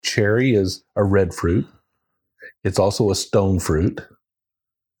cherry is a red fruit. It's also a stone fruit.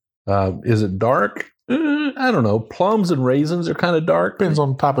 Is it dark? I don't know. Plums and raisins are kind of dark. Depends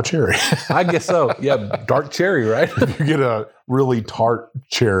on the type of cherry. I guess so. Yeah, dark cherry, right? If you get a really tart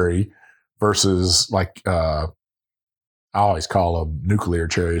cherry versus like I always call them nuclear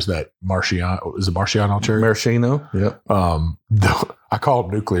cherries. That Marciano, is it Marciano cherry? Maraschino. Yep. I call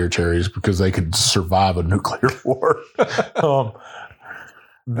them nuclear cherries because they could survive a nuclear war.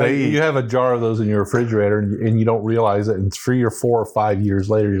 You have a jar of those in your refrigerator and you don't realize it. And 3 or 4 or 5 years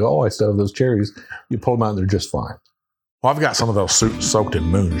later, you go, oh, I still have those cherries. You pull them out and they're just fine. Well, I've got some of those soaked in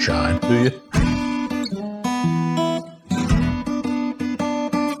moonshine. Do you?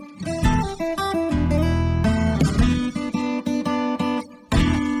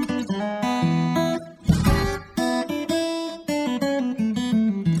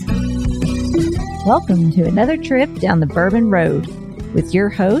 Welcome to another trip down the Bourbon Road with your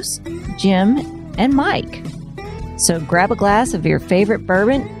hosts, Jim and Mike. So grab a glass of your favorite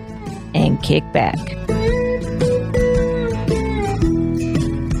bourbon and kick back.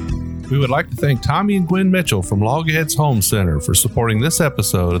 We would like to thank Tommy and Gwen Mitchell from Logheads Home Center for supporting this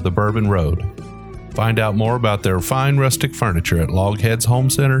episode of the Bourbon Road. Find out more about their fine rustic furniture at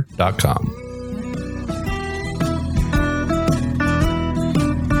logheadshomecenter.com.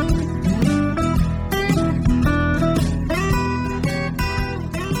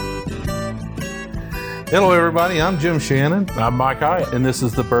 Hello, everybody. I'm Jim Shannon. I'm Mike Hyatt. And this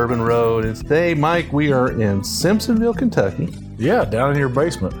is the Bourbon Road. And today, Mike, we are in Simpsonville, Kentucky. Yeah, down in your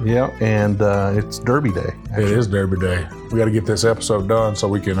basement. Yeah, and it's Derby Day. Actually. It is Derby Day. We got to get this episode done so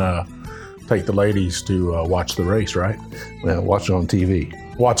we can take the ladies to watch the race, right? Well, watch it on TV.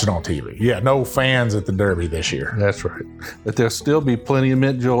 Watch it on TV. Yeah, no fans at the Derby this year. That's right. But there'll still be plenty of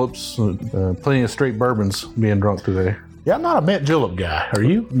mint juleps, plenty of straight bourbons being drunk today. Yeah, I'm not a mint julep guy. Are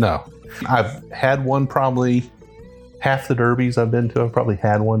you? No. I've had one probably half the derbies I've been to. I've probably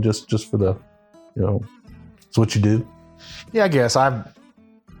had one just for the, it's what you do. Yeah, I guess I've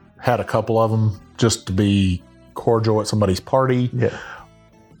had a couple of them just to be cordial at somebody's party. Yeah.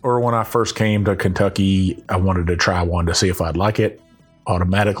 Or when I first came to Kentucky, I wanted to try one to see if I'd like it.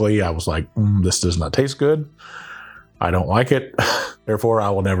 Automatically, I was like, this does not taste good. I don't like it. Therefore, I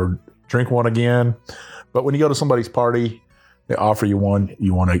will never drink one again. But when you go to somebody's party, they offer you one,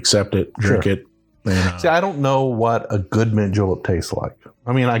 you want to accept it, drink it. And, See, I don't know what a good mint julep tastes like.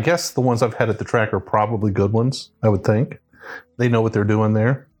 I mean, I guess the ones I've had at the track are probably good ones, I would think. They know what they're doing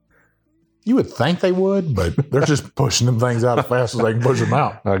there. You would think they would, but they're just pushing them things out as fast as they can push them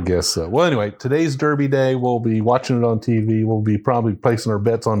out. I guess so. Well, anyway, today's Derby Day. We'll be watching it on TV. We'll be probably placing our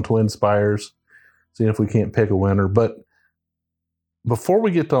bets on Twin Spires, seeing if we can't pick a winner. But before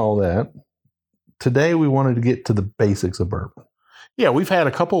we get to all that, today we wanted to get to the basics of bourbon. Yeah, we've had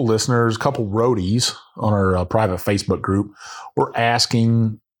a couple listeners, a couple roadies on our private Facebook group were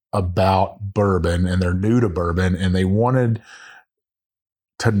asking about bourbon, and they're new to bourbon, and they wanted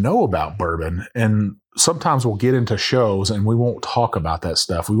to know about bourbon. And sometimes we'll get into shows and we won't talk about that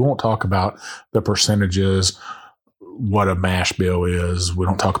stuff. We won't talk about the percentages, what a mash bill is. We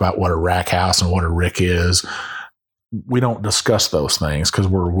don't talk about what a rack house and what a rick is. We don't discuss those things because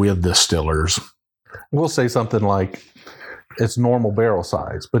we're with distillers. We'll say something like, it's normal barrel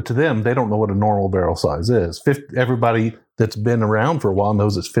size, but to them, they don't know what a normal barrel size is. Everybody that's been around for a while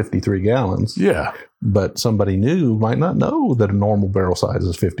knows it's 53 gallons. Yeah. But somebody new might not know that a normal barrel size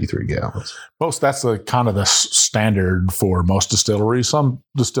is 53 gallons. That's the kind of the standard for most distilleries. Some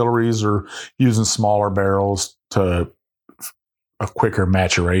distilleries are using smaller barrels to a quicker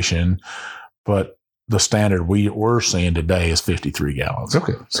maturation, but the standard we're seeing today is 53 gallons.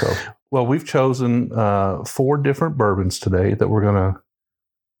 Okay. So, well, we've chosen 4 different bourbons today that we're going to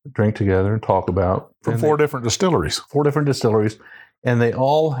drink together and talk about. From 4 different distilleries. 4 different distilleries. And they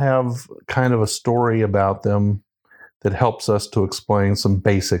all have kind of a story about them that helps us to explain some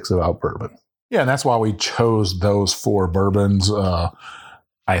basics about bourbon. Yeah, and that's why we chose those 4 bourbons.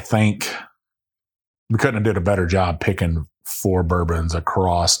 I think we couldn't have did a better job picking 4 bourbons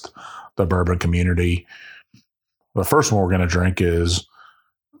across the bourbon community. The first one we're going to drink is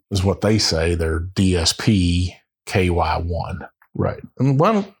what they say, their DSP KY1. Right. And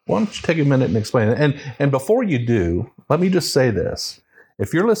why don't you take a minute and explain it? And before you do, let me just say this.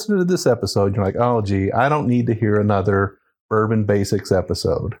 If you're listening to this episode, you're like, oh, gee, I don't need to hear another Bourbon Basics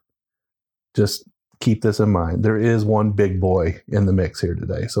episode. Just keep this in mind. There is one big boy in the mix here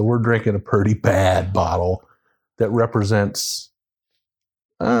today. So we're drinking a pretty bad bottle that represents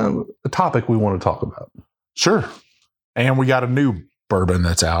a topic we want to talk about. Sure. And we got a new bourbon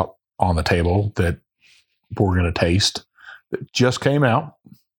that's out on the table that we're going to taste. It just came out.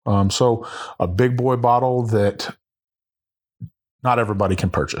 So a big boy bottle that not everybody can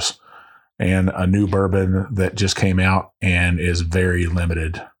purchase, and a new bourbon that just came out and is very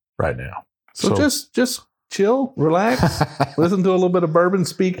limited right now. So just chill, relax, listen to a little bit of bourbon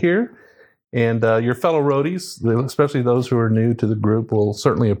speak here. And your fellow roadies, especially those who are new to the group, will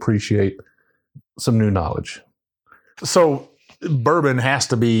certainly appreciate some new knowledge. So bourbon has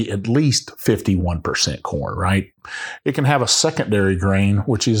to be at least 51% corn, right? It can have a secondary grain,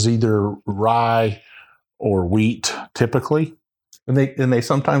 which is either rye or wheat, typically. And they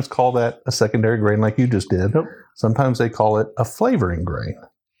sometimes call that a secondary grain, like you just did. Yep. Sometimes they call it a flavoring grain.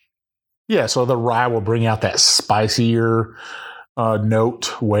 Yeah, so the rye will bring out that spicier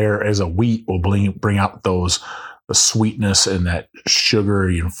note, whereas a wheat will bring out the sweetness and that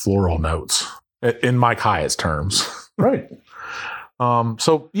sugary and floral notes, in Mike Hyatt's terms. Right.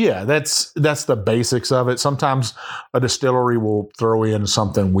 So yeah, that's the basics of it. Sometimes a distillery will throw in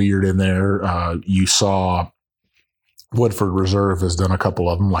something weird in there. You saw Woodford Reserve has done a couple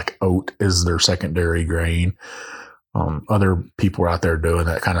of them, like oat is their secondary grain. Other people are out there doing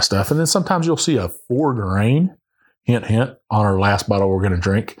that kind of stuff. And then sometimes you'll see a 4-grain, hint, hint, on our last bottle we're going to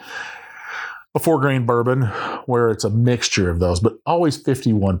drink, a 4-grain bourbon where it's a mixture of those, but always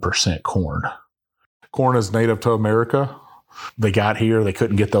 51% corn. Corn is native to America. They got here, they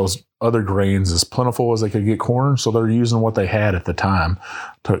couldn't get those other grains as plentiful as they could get corn, so they're using what they had at the time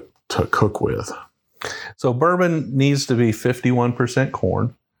to cook with. So bourbon needs to be 51%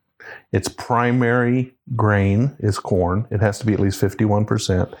 corn. Its primary grain is corn. It has to be at least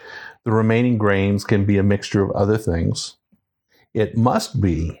 51%. The remaining grains can be a mixture of other things. It must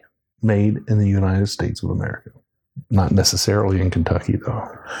be made in the United States of America. Not necessarily in Kentucky, though.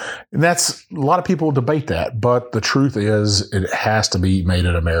 And that's, a lot of people debate that, but the truth is it has to be made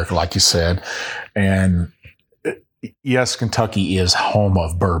in America, like you said. And yes, Kentucky is home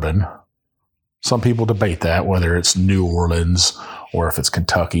of bourbon. Some people debate that, whether it's New Orleans or if it's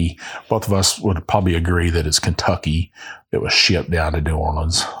Kentucky. Both of us would probably agree that it's Kentucky that was shipped down to New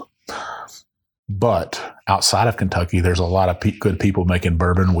Orleans. But outside of Kentucky, there's a lot of good people making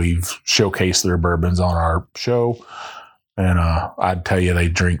bourbon. We've showcased their bourbons on our show. And I'd tell you they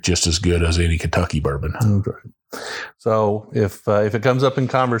drink just as good as any Kentucky bourbon. Okay. So if it comes up in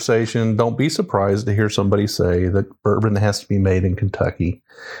conversation, don't be surprised to hear somebody say that bourbon has to be made in Kentucky.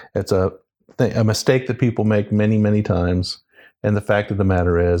 It's a mistake that people make many, many times. And the fact of the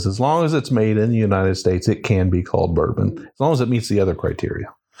matter is, as long as it's made in the United States, it can be called bourbon, as long as it meets the other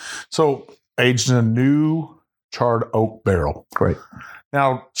criteria. So aged in a new charred oak barrel. Great.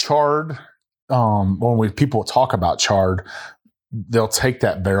 Now, charred, when people talk about charred, they'll take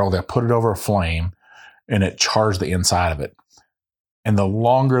that barrel, they'll put it over a flame, and it chars the inside of it. And the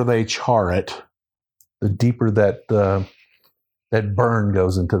longer they char it, the deeper that burn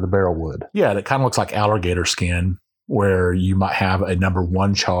goes into the barrel wood. Yeah, and it kind of looks like alligator skin, where you might have a number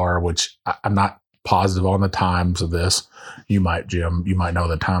 1 char, which I'm not positive on the times of this. You might, Jim, know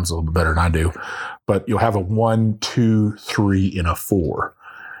the times a little bit better than I do. But you'll have a 1, 2, 3, and a 4.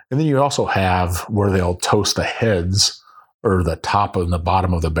 And then you also have where they'll toast the heads or the top and the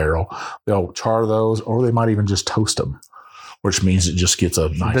bottom of the barrel. They'll char those, or they might even just toast them, which means it just gets a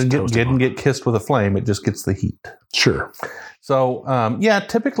nice toast. It didn't get kissed with a flame. It just gets the heat. Sure. So,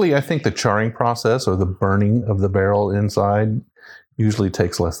 typically I think the charring process or the burning of the barrel inside usually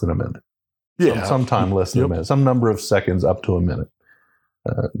takes less than a minute. Yeah. Sometime less than a minute. Some number of seconds up to a minute,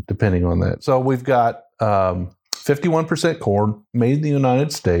 depending on that. So we've got 51% corn, made in the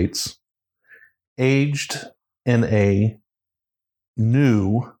United States, aged in a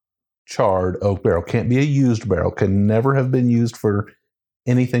new charred oak barrel. Can't be a used barrel. Can never have been used for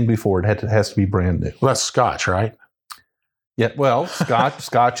anything before. It has to be brand new. Well, that's Scotch, right? Yeah, well,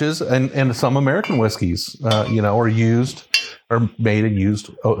 scotches and some American whiskeys, are used or made in used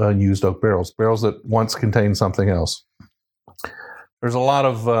oak barrels that once contained something else. There's a lot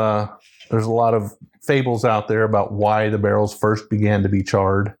of fables out there about why the barrels first began to be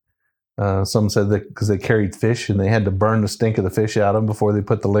charred. Some said that because they carried fish and they had to burn the stink of the fish out of them before they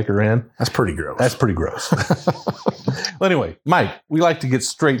put the liquor in. That's pretty gross. Well, anyway, Mike, we like to get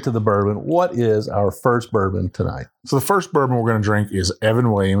straight to the bourbon. What is our first bourbon tonight? So the first bourbon we're going to drink is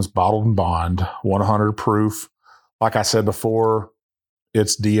Evan Williams Bottled and Bond, 100 proof. Like I said before,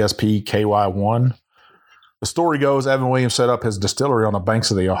 it's DSP KY1. The story goes, Evan Williams set up his distillery on the banks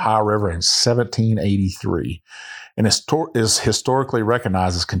of the Ohio River in 1783 and is historically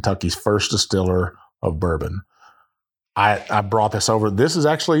recognized as Kentucky's first distiller of bourbon. I brought this over. This is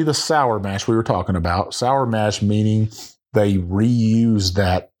actually the sour mash we were talking about. Sour mash meaning they reuse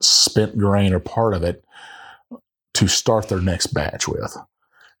that spent grain or part of it to start their next batch with.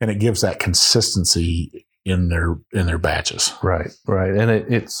 and it gives that consistency in their batches. Right. And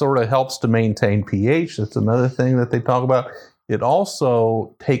it sort of helps to maintain pH. That's another thing that they talk about. It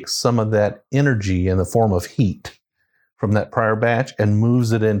also takes some of that energy in the form of heat from that prior batch and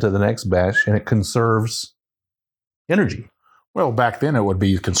moves it into the next batch, and it conserves energy. Well, back then it would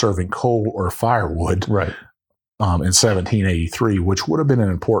be conserving coal or firewood. Right. In 1783, which would have been an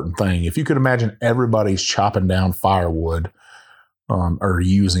important thing. If you could imagine everybody's chopping down firewood or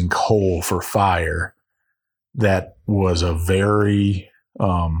using coal for fire, that was a very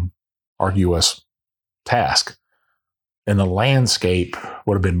arduous task. And the landscape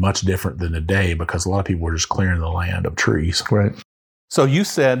would have been much different than today because a lot of people were just clearing the land of trees. Right. So you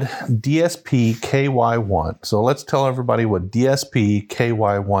said DSP KY1. So let's tell everybody what DSP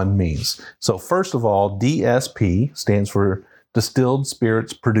KY1 means. So first of all, DSP stands for Distilled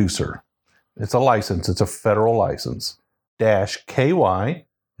Spirits Producer. It's a license. It's a federal license. -KY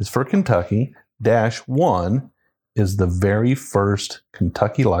is for Kentucky. -1 is the very first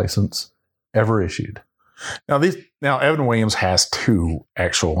Kentucky license ever issued. Now Evan Williams has two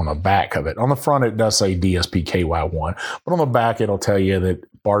actual on the back of it. On the front, it does say DSP KY1, but on the back, it'll tell you that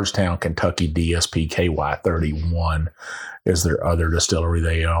Bardstown, Kentucky DSP KY31 is their other distillery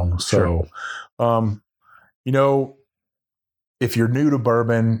they own. Sure. So, if you're new to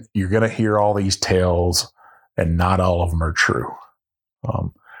bourbon, you're going to hear all these tales, and not all of them are true.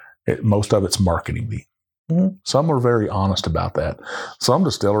 Most of it's marketing. Mm-hmm. Some are very honest about that. Some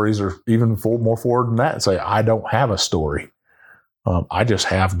distilleries are even more forward than that and say, I don't have a story. I just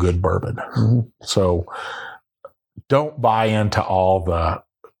have good bourbon. Mm-hmm. So don't buy into all the,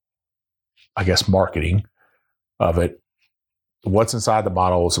 marketing of it. What's inside the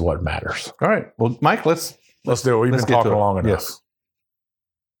bottle is what matters. All right. Well, Mike, let's do it. We've been talking long enough. Yes.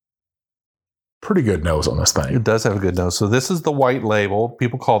 Pretty good nose on this thing. It does have a good nose. So this is the white label.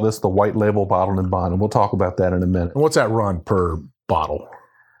 People call this the white label bottled and bond, and we'll talk about that in a minute. And what's that run per bottle?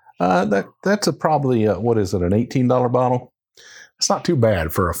 That's probably an $18 bottle? It's not too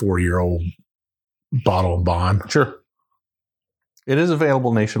bad for a 4-year-old bottle and bond. Sure. It is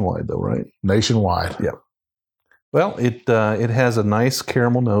available nationwide, though, right? Nationwide. Yeah. Well, it has a nice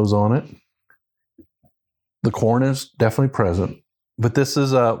caramel nose on it. The corn is definitely present. But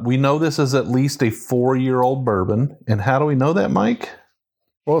we know this is at least a 4-year-old bourbon. And how do we know that, Mike?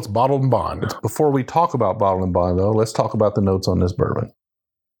 Well, it's bottled and bond. Before we talk about bottled and bond, though, let's talk about the notes on this bourbon.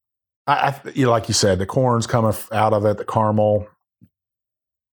 Like you said, the corn's coming out of it, the caramel.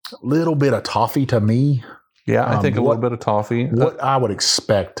 A little bit of toffee to me. Yeah, I think a little bit of toffee. What I would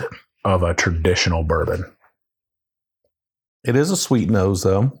expect of a traditional bourbon. It is a sweet nose,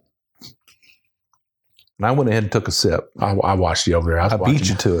 though. And I went ahead and took a sip. I watched you over there. I beat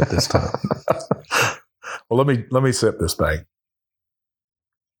you to it this time. Well, let me sip this thing.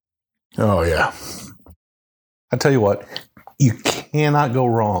 Oh, yeah. I tell you what, you cannot go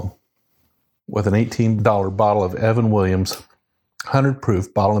wrong with an $18 bottle of Evan Williams 100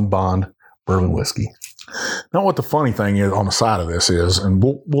 proof bottle and bond bourbon whiskey. Now, what the funny thing is on the side of this is, and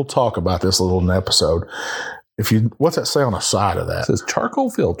we'll talk about this a little in the episode. What's that say on the side of that? It says charcoal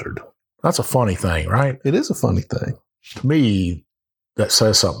filtered. That's a funny thing, right? It is a funny thing. To me, that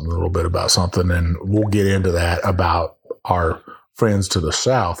says something a little bit about something, and we'll get into that about our friends to the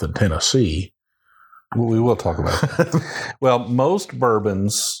south in Tennessee. We will talk about that. Well, most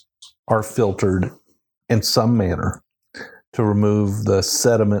bourbons are filtered in some manner to remove the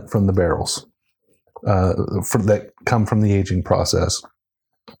sediment from the barrels that come from the aging process.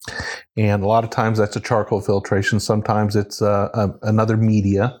 And a lot of times that's a charcoal filtration. Sometimes it's another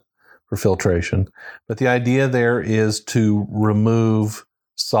media for filtration. But the idea there is to remove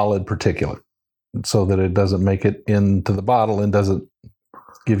solid particulate so that it doesn't make it into the bottle and doesn't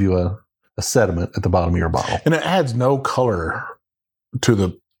give you a sediment at the bottom of your bottle. And it adds no color to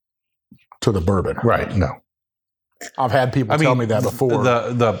the bourbon. Right. No. I've had people tell me that before.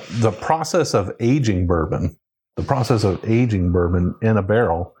 The process of aging bourbon, in a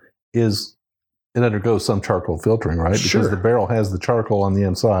barrel it undergoes some charcoal filtering, right? Sure. Because the barrel has the charcoal on the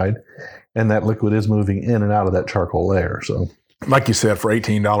inside, and that liquid is moving in and out of that charcoal layer. So, like you said, for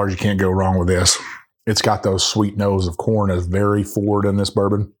 $18, you can't go wrong with this. It's got those sweet nose of corn is very forward in this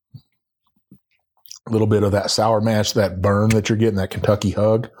bourbon. A little bit of that sour mash, that burn that you're getting, that Kentucky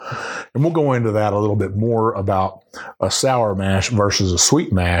hug. And we'll go into that a little bit more about a sour mash versus a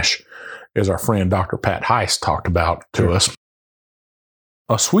sweet mash, as our friend Dr. Pat Heist talked about to us.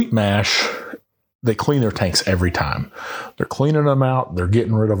 A sweet mash, they clean their tanks every time. They're cleaning them out. They're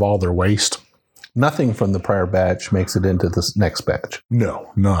getting rid of all their waste. Nothing from the prior batch makes it into this next batch.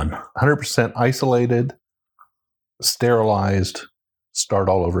 No, none. 100% isolated, sterilized, start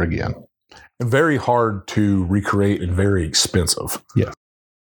all over again. And very hard to recreate and very expensive. Yeah.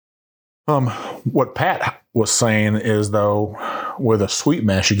 What Pat was saying is, though, with a sweet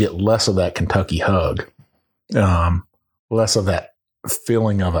mash, you get less of that Kentucky hug, less of that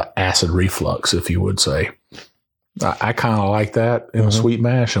feeling of an acid reflux, if you would say. I kind of like that in a sweet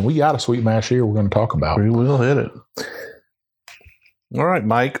mash, and we got a sweet mash here we're going to talk about. We will hit it. All right,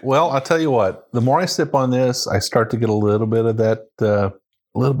 Mike. Well, I'll tell you what. The more I sip on this, I start to get a little bit of that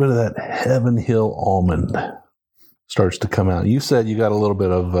Heaven Hill almond starts to come out. You said you got a little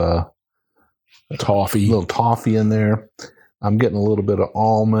bit of toffee, little toffee in there. I'm getting a little bit of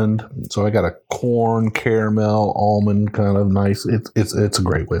almond, so I got a corn, caramel, almond kind of nice. It's a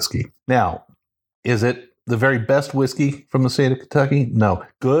great whiskey. Now, is it the very best whiskey from the state of Kentucky? No.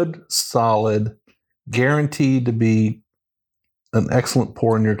 Good, solid, guaranteed to be an excellent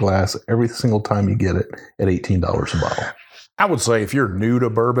pour in your glass every single time you get it at $18 a bottle. I would say if you're new to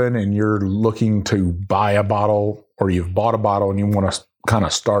bourbon and you're looking to buy a bottle, or you've bought a bottle and you want to kind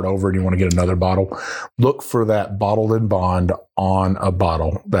of start over and you want to get another bottle, look for that bottled in bond on a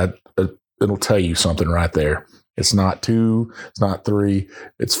bottle. That it'll tell you something right there. It's not 2, it's not 3,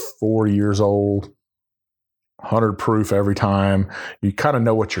 it's 4 years old, 100 proof every time. You kind of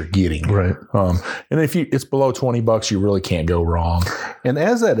know what you're getting. Right. And if it's below $20, you really can't go wrong. And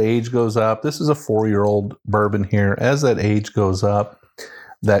as that age goes up, this is a 4-year-old bourbon here. As that age goes up,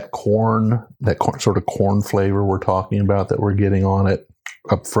 that corn sort of corn flavor we're talking about that we're getting on it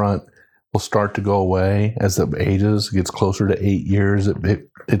up front will start to go away as it ages. It gets closer to 8 years.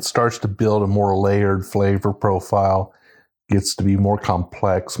 It starts to build a more layered flavor profile, gets to be more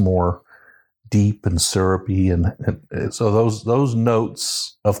complex, more deep and syrupy, and so those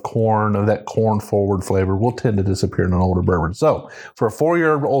notes of corn, of that corn forward flavor, will tend to disappear in an older bourbon. So for a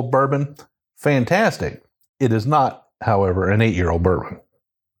 4-year-old bourbon, fantastic. It is not, however, an 8-year-old bourbon.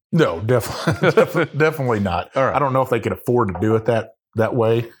 No, definitely not. All right. I don't know if they could afford to do it that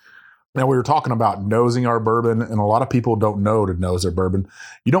way. Now, we were talking about nosing our bourbon, and a lot of people don't know to nose their bourbon.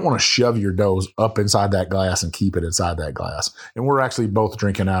 You don't want to shove your nose up inside that glass and keep it inside that glass. And we're actually both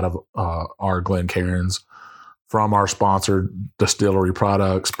drinking out of our Glencairns from our sponsored distillery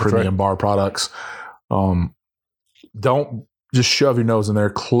products, premium bar products. Don't just shove your nose in there.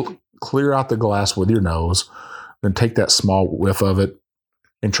 Clear out the glass with your nose, then take that small whiff of it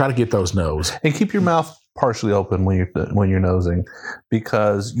and try to get those nose. And keep your mouth partially open when you're nosing,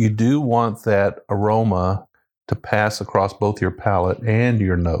 because you do want that aroma to pass across both your palate and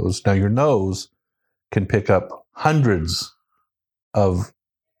your nose. Now, your nose can pick up hundreds of,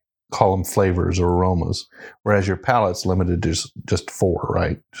 call them flavors or aromas, whereas your palate's limited to just 4,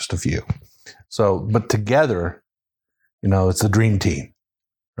 right? Just a few. So, but together, it's a dream team,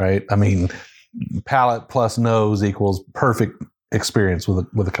 right? I mean, palate plus nose equals perfect experience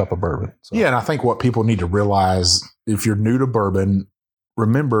with a cup of bourbon. So. Yeah, and I think what people need to realize, if you're new to bourbon,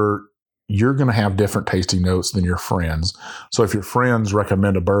 remember you're going to have different tasting notes than your friends. So if your friends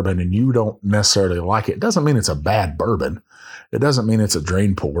recommend a bourbon and you don't necessarily like it, doesn't mean it's a bad bourbon. It doesn't mean it's a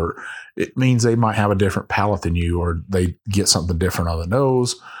drain pour. It means they might have a different palate than you, or they get something different on the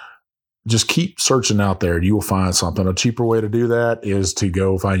nose. Just keep searching out there and you will find something. A cheaper way to do that is to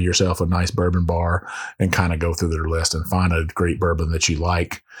go find yourself a nice bourbon bar and kind of go through their list and find a great bourbon that you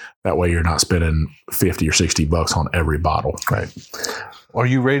like. That way you're not spending $50 or $60 on every bottle. Right. Are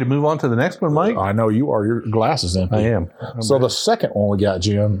you ready to move on to the next one, Mike? I know you are. Your glass is empty. I am. So the second one we got,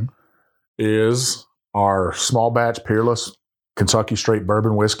 Jim, is our small batch Peerless Kentucky Straight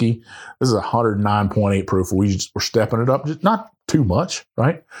Bourbon Whiskey. This is 109.8 proof. We're stepping it up, just not too much,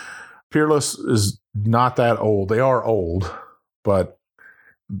 right? Peerless is not that old. They are old, but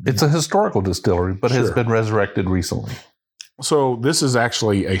it's a historical distillery, but has been resurrected recently. So this is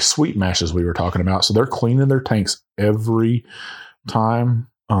actually a sweet mash, as we were talking about. So they're cleaning their tanks every time.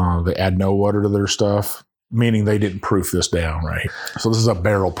 They add no water to their stuff, meaning they didn't proof this down, right? So this is a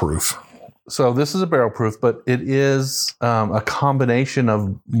barrel proof. So this is a barrel proof, but it is a combination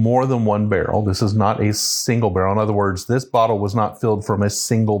of more than one barrel. This is not a single barrel. In other words, this bottle was not filled from a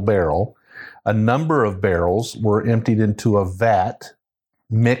single barrel. A number of barrels were emptied into a vat,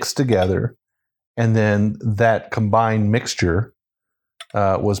 mixed together, and then that combined mixture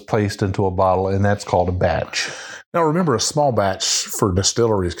was placed into a bottle, and that's called a batch. Now, remember, a small batch for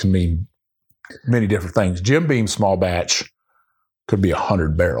distilleries can mean many different things. Jim Beam's small batch could be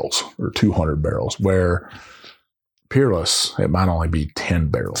 100 barrels or 200 barrels, where Peerless, it might only be 10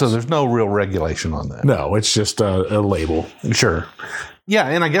 barrels. So there's no real regulation on that. No, it's just a label. Sure. Yeah,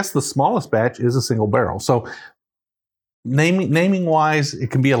 and I guess the smallest batch is a single barrel. So naming wise,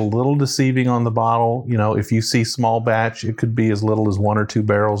 it can be a little deceiving on the bottle. You know, if you see small batch, it could be as little as 1 or 2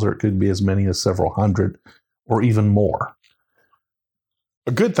 barrels, or it could be as many as several hundred or even more.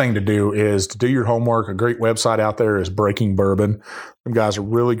 A good thing to do is to do your homework. A great website out there is Breaking Bourbon. Them guys are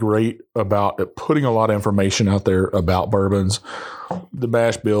really great about putting a lot of information out there about bourbons, the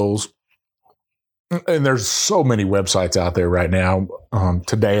mash bills. And there's so many websites out there right now.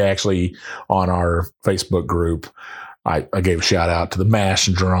 Today, actually, on our Facebook group, I gave a shout out to the Mash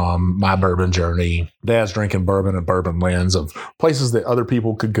and Drum, My Bourbon Journey, Dad's Drinking Bourbon, and Bourbon Lens, of places that other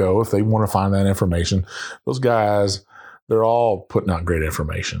people could go if they want to find that information. Those guys, they're all putting out great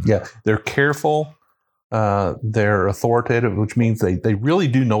information. Yeah, they're careful. They're authoritative, which means they really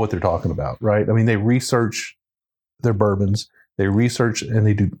do know what they're talking about, right? I mean, they research their bourbons. They research and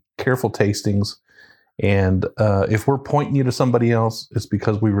they do careful tastings. And if we're pointing you to somebody else, it's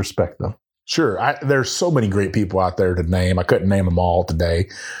because we respect them. Sure. There's so many great people out there to name. I couldn't name them all today.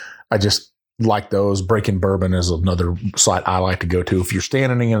 I just like those. Breaking Bourbon is another site I like to go to. If you're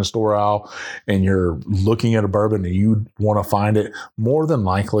standing in a store aisle and you're looking at a bourbon and you want to find it, more than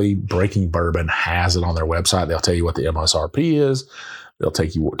likely Breaking Bourbon has it on their website. They'll tell you what the MSRP is. They'll tell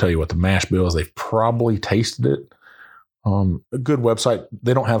you what the mash bill is. They've probably tasted it. A good website.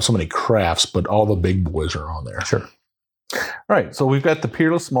 They don't have so many crafts, but all the big boys are on there. Sure. All right. So we've got the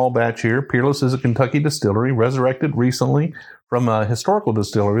Peerless small batch here. Peerless is a Kentucky distillery, resurrected recently from a historical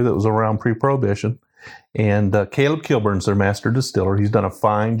distillery that was around pre-Prohibition. And Caleb Kilburn's their master distiller. He's done a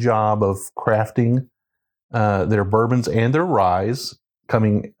fine job of crafting their bourbons and their ryes,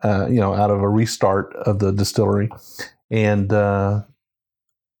 coming out of a restart of the distillery. And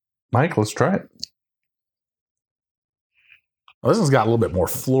Mike, let's try it. Well, this one's got a little bit more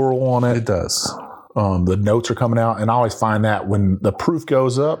floral on it. It does. The notes are coming out, and I always find that when the proof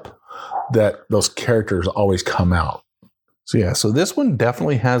goes up, that those characters always come out. So this one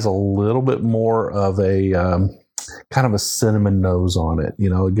definitely has a little bit more of a kind of a cinnamon nose on it. You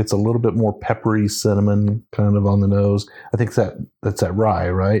know, it gets a little bit more peppery cinnamon kind of on the nose. I think that's that rye,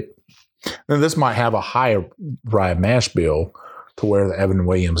 right? And this might have a higher rye mash bill to where the Evan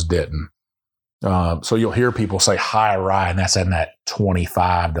Williams didn't. So you'll hear people say high rye, and that's in that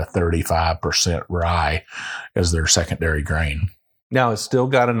 25 to 35% rye as their secondary grain. Now, it's still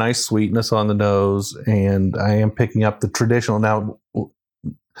got a nice sweetness on the nose, and I am picking up the traditional. Now,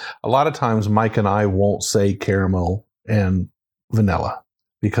 a lot of times Mike and I won't say caramel and vanilla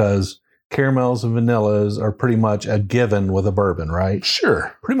because caramels and vanillas are pretty much a given with a bourbon, right?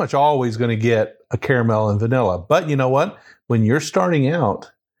 Sure. Pretty much always going to get a caramel and vanilla. But you know what? When you're starting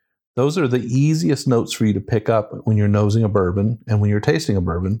out, those are the easiest notes for you to pick up when you're nosing a bourbon and when you're tasting a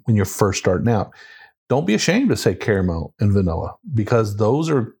bourbon when you're first starting out. Don't be ashamed to say caramel and vanilla because those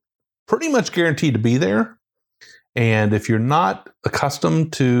are pretty much guaranteed to be there. And if you're not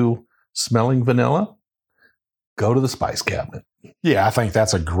accustomed to smelling vanilla, go to the spice cabinet. Yeah, I think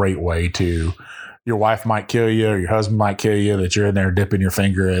that's a great way to. Your wife might kill you or your husband might kill you that you're in there dipping your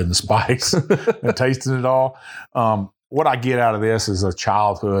finger in the spice and tasting it all. What I get out of this is a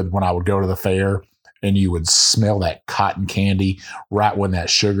childhood when I would go to the fair and you would smell that cotton candy right when that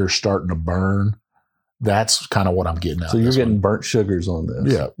sugar's starting to burn. That's kind of what I'm getting out of this. So you're getting burnt sugars on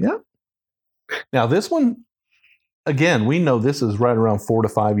this. Yeah. Yeah. Now this one, again, we know this is right around 4 to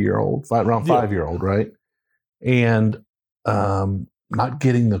 5 year old, around 5 year old, right? And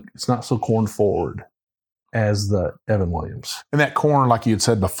it's not so corn forward as the Evan Williams. And that corn, like you had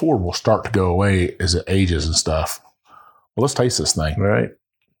said before, will start to go away as it ages and stuff. Well, let's taste this thing. All right.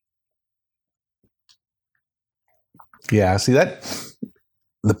 Yeah, see that?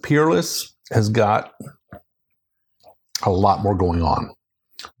 The Peerless has got a lot more going on.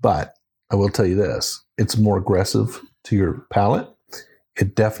 But I will tell you this. It's more aggressive to your palate.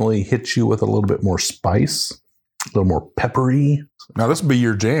 It definitely hits you with a little bit more spice, a little more peppery. Now, this would be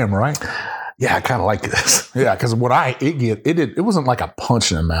your jam, right? Yeah, I kind of like this. Yeah, because what it wasn't like a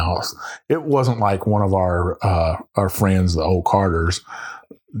punch in the mouth. It wasn't like one of our friends, the old Carters.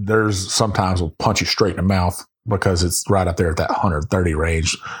 There's sometimes will punch you straight in the mouth because it's right up there at that 130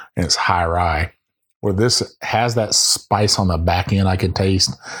 range and it's high rye. Where this has that spice on the back end, I can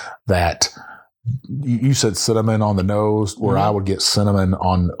taste that. You said cinnamon on the nose, where I would get cinnamon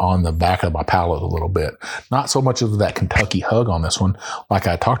on the back of my palate a little bit. Not so much of that Kentucky hug on this one, like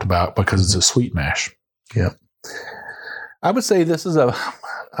I talked about, because it's a sweet mash. Yeah. I would say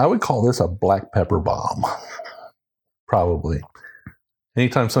I would call this a black pepper bomb. Probably.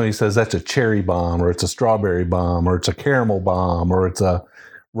 Anytime somebody says that's a cherry bomb, or it's a strawberry bomb, or it's a caramel bomb, or it's a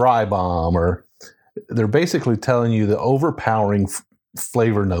rye bomb, or they're basically telling you the overpowering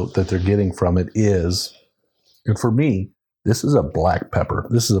flavor note that they're getting from it is And for me, this is a black pepper.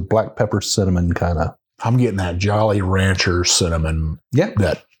 This is a black pepper cinnamon kind of. I'm getting that Jolly Rancher cinnamon. Yeah.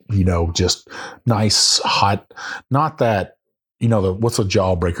 That, just nice, hot, not that, what's a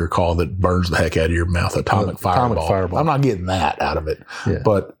jawbreaker called that burns the heck out of your mouth? Atomic Fireball. I'm not getting that out of it. Yeah.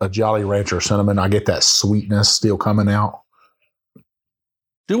 But a Jolly Rancher cinnamon, I get that sweetness still coming out.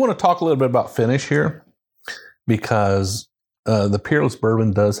 Do want to talk a little bit about finish here, because the Peerless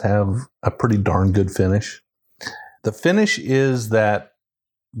Bourbon does have a pretty darn good finish. The finish is that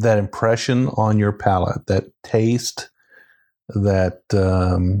impression on your palate, that taste, that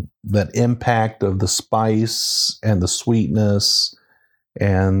impact of the spice and the sweetness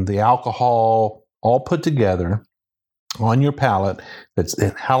and the alcohol all put together on your palate. That's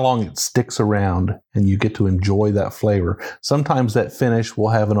how long it sticks around, and you get to enjoy that flavor. Sometimes that finish will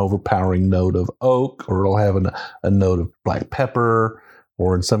have an overpowering note of oak, or it'll have a note of black pepper,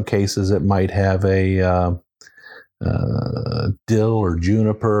 or in some cases it might have a dill or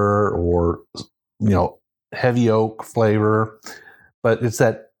juniper, or heavy oak flavor. But it's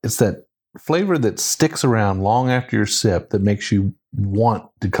that flavor that sticks around long after your sip that makes you want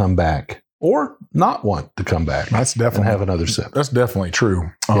to come back or not want to come back. That's definitely, and have another sip. That's definitely true.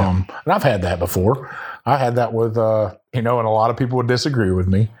 Yeah. And I've had that before. I had that with, and a lot of people would disagree with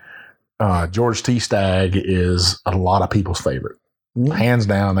me. George T. Stagg is a lot of people's favorite. Mm-hmm. Hands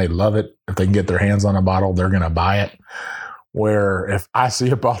down, they love it. If they can get their hands on a bottle, they're going to buy it. Where if I see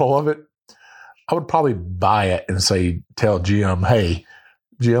a bottle of it, I would probably buy it and tell Jim, hey,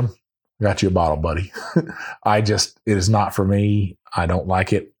 Jim, got you a bottle, buddy. It is not for me. I don't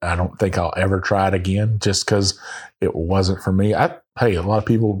like it. I don't think I'll ever try it again just because it wasn't for me. A lot of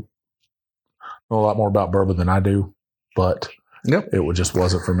people know a lot more about bourbon than I do, but it just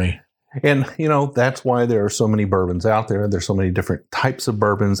wasn't for me. And, that's why there are so many bourbons out there. There's so many different types of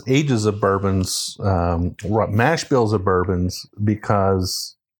bourbons, ages of bourbons, mash bills of bourbons,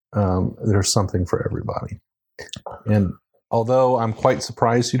 because there's something for everybody. And although I'm quite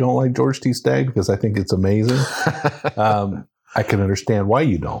surprised you don't like George T. Stagg, because I think it's amazing, I can understand why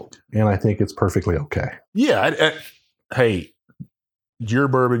you don't. And I think it's perfectly okay. Yeah. Hey, your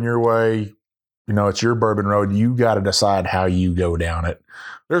bourbon your way. It's your bourbon road. You got to decide how you go down it.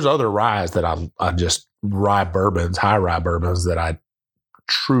 There's other ryes that I just high rye bourbons that I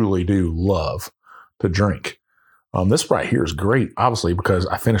truly do love to drink. This right here is great, obviously, because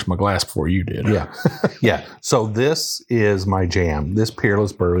I finished my glass before you did. Yeah. Yeah. So this is my jam. This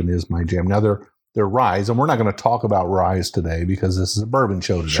Peerless Bourbon is my jam. Now they're ryes, and we're not going to talk about ryes today because this is a bourbon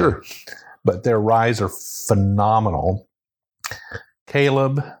show today. Sure. But their ryes are phenomenal.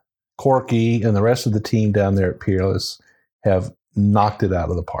 Caleb, Corky, and the rest of the team down there at Peerless have knocked it out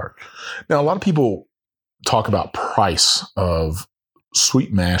of the park. Now, a lot of people talk about price of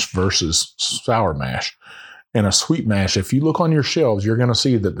sweet mash versus sour mash. And a sweet mash, if you look on your shelves, you're going to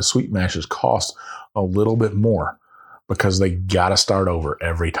see that the sweet mashes cost a little bit more because they got to start over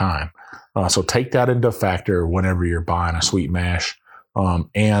every time. So take that into factor whenever you're buying a sweet mash.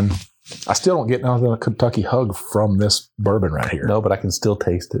 And I still don't get nothing a Kentucky hug from this bourbon right here. No, but I can still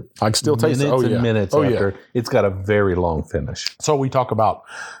taste it. I can still taste it. Minutes and minutes after. It's got a very long finish. So we talk about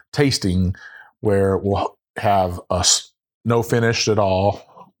tasting where we'll have no finish at all.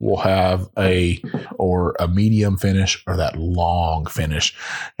 We'll have a medium finish or that long finish.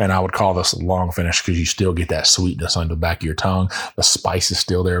 And I would call this a long finish because you still get that sweetness on the back of your tongue. The spice is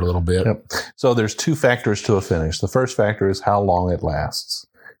still there a little bit. Yep. So there's two factors to a finish. The first factor is how long it lasts.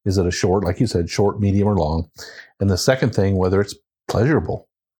 Is it a short, like you said, short, medium, or long? And the second thing, whether it's pleasurable.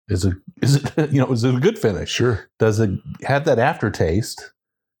 Is it a good finish? Sure. Does it have that aftertaste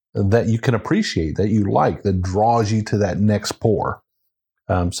that you can appreciate, that you like, that draws you to that next pour?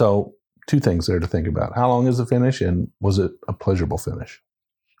 So two things there to think about. How long is the finish, and was it a pleasurable finish?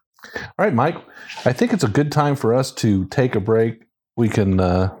 All right, Mike, I think it's a good time for us to take a break. We can,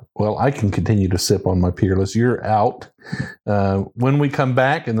 I can continue to sip on my Peerless. You're out. When we come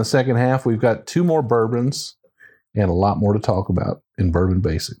back in the second half, we've got two more bourbons and a lot more to talk about in Bourbon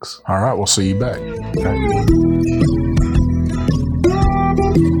Basics. All right, we'll see you back.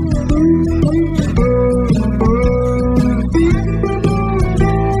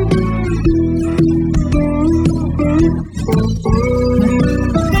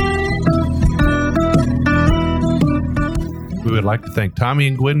 We would like to thank Tommy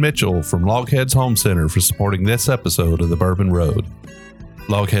and Gwen Mitchell from Logheads Home Center for supporting this episode of The Bourbon Road.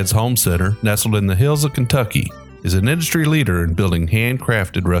 Logheads Home Center, nestled in the hills of Kentucky, is an industry leader in building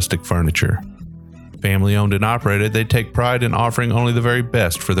handcrafted rustic furniture. Family owned and operated, they take pride in offering only the very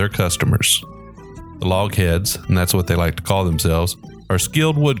best for their customers. The Logheads, and that's what they like to call themselves, are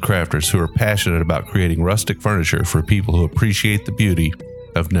skilled woodcrafters who are passionate about creating rustic furniture for people who appreciate the beauty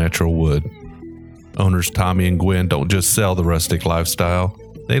of natural wood. Owners Tommy and Gwen don't just sell the rustic lifestyle,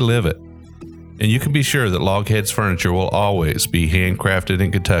 they live it. And you can be sure that Logheads Furniture will always be handcrafted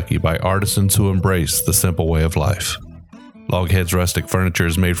in Kentucky by artisans who embrace the simple way of life. Logheads Rustic Furniture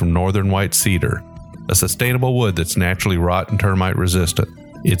is made from northern white cedar, a sustainable wood that's naturally rot and termite resistant.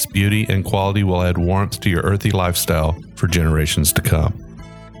 Its beauty and quality will add warmth to your earthy lifestyle for generations to come.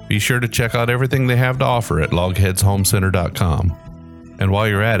 Be sure to check out everything they have to offer at logheadshomecenter.com. And while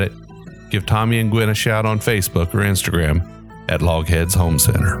you're at it, give Tommy and Gwen a shout on Facebook or Instagram at Logheads Home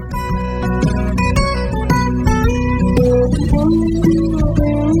Center.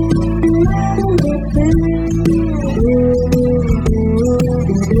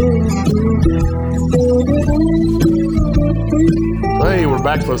 Hey, we're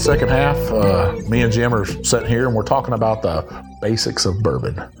back for the second half. Me and Jim are sitting here and we're talking about the basics of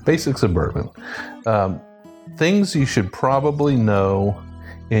bourbon. Basics of bourbon. Things you should probably know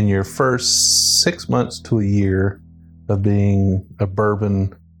in your first 6 months to a year of being a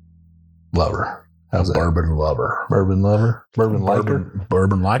bourbon lover. How's that? Bourbon lover. Bourbon lover? Bourbon liker?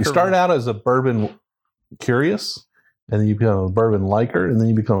 Bourbon liker. You start out as a bourbon curious, and then you become a bourbon liker, and then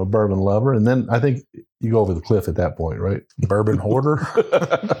you become a bourbon lover, and then I think you go over the cliff at that point, right? Bourbon hoarder.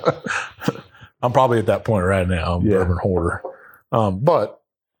 I'm probably at that point right now. I'm bourbon hoarder. But,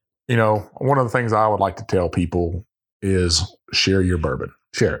 you know, one of the things I would like to tell people is share your bourbon.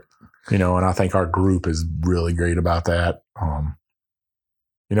 Share it. You know, and I think our group is really great about that.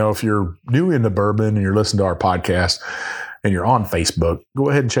 You know, if you're new into bourbon and you're listening to our podcast and you're on Facebook, go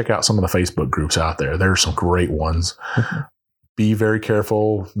ahead and check out some of the Facebook groups out there. There's some great ones. Be very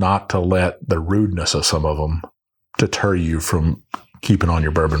careful not to let the rudeness of some of them deter you from keeping on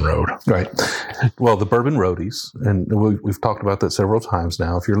your bourbon road. Right. Well, the bourbon roadies, and we've talked about that several times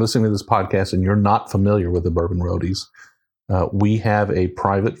now. If you're listening to this podcast and you're not familiar with the bourbon roadies, we have a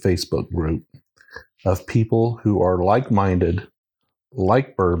private Facebook group of people who are like-minded,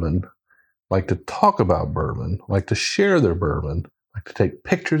 like bourbon, like to talk about bourbon, like to share their bourbon, like to take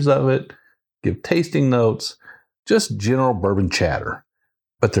pictures of it, give tasting notes, just general bourbon chatter.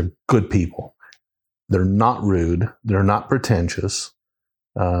 But they're good people. They're not rude. They're not pretentious.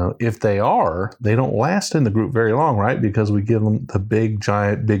 If they are, they don't last in the group very long, right? Because we give them the big,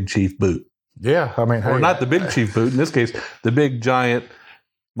 giant, big chief boot. Yeah. I mean, or not the big chief boot. In this case, the big, giant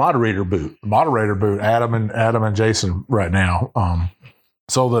moderator boot. Moderator boot. Adam and Jason right now.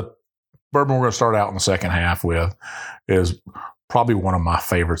 So the bourbon we're going to start out in the second half with is probably one of my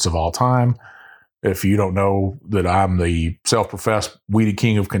favorites of all time. If you don't know that I'm the self-professed weeded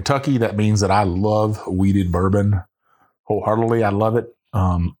king of Kentucky, that means that I love weeded bourbon wholeheartedly. I love it.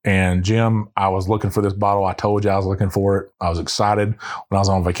 And Jim, I was looking for this bottle. I told you I was looking for it. I was excited when I was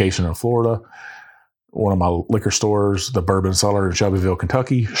on vacation in Florida. One of my liquor stores, the Bourbon Cellar in Shelbyville,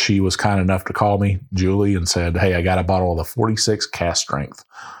 Kentucky, she was kind enough to call me, Julie, and said, "Hey, I got a bottle of the 46 cast strength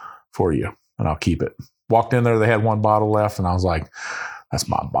for you, and I'll keep it." Walked in there, they had one bottle left, and I was like, that's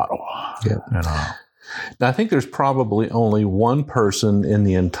my bottle. Yeah. And, now, I think there's probably only one person in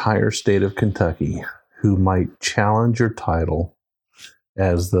the entire state of Kentucky who might challenge your title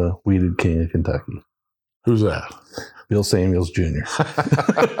as the weeded king of Kentucky. Who's that? Bill Samuels Jr.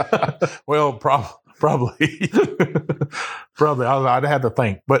 Well, probably. I'd have to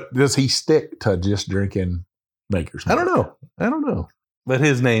think. But does he stick to just drinking Maker's Mark? I don't know. But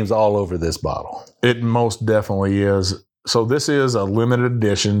his name's all over this bottle. It most definitely is. So this is a limited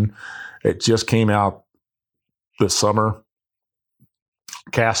edition. It just came out this summer.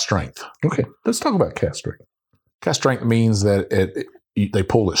 Cast strength. Okay, let's talk about cast strength. Cast strength means that they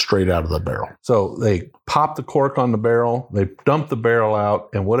pulled it straight out of the barrel. So they pop the cork on the barrel, they dump the barrel out,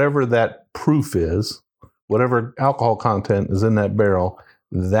 and whatever that proof is, whatever alcohol content is in that barrel,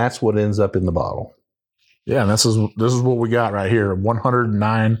 that's what ends up in the bottle. Yeah, and this is what we got right here,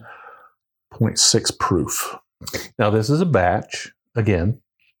 109.6 proof. Now, this is a batch, again,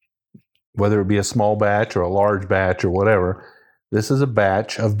 whether it be a small batch or a large batch or whatever, this is a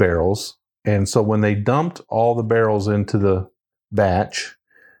batch of barrels. And so when they dumped all the barrels into the batch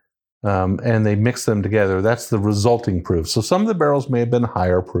and they mixed them together, that's the resulting proof. So some of the barrels may have been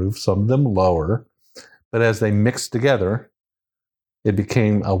higher proof, some of them lower, but as they mixed together, it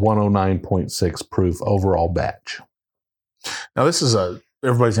became a 109.6 proof overall batch. Now,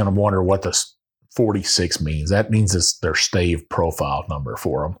 everybody's going to wonder what this 46 means. That means it's their stave profile number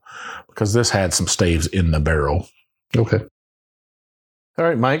for them, because this had some staves in the barrel. Okay. All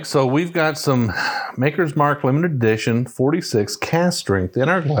right, Mike. So we've got some Maker's Mark limited edition 46 cast strength in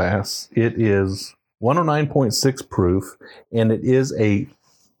our glass. It is 109.6 proof, and it is a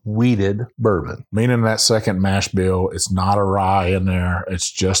wheated bourbon. Meaning that second mash bill, it's not a rye in there.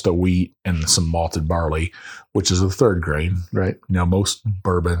 It's just a wheat and some malted barley, which is a third grain. Right. Most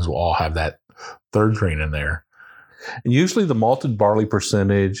bourbons will all have that third grain in there. And usually the malted barley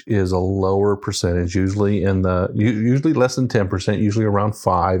percentage is a lower percentage, usually usually less than 10%, usually around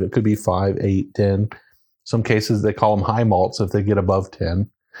 5. It could be 5, 8, 10. Some cases they call them high malts if they get above 10.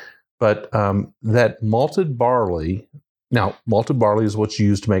 But that malted barley, now malted barley is what's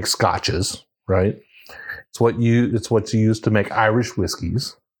used to make scotches, right? It's what's used to make Irish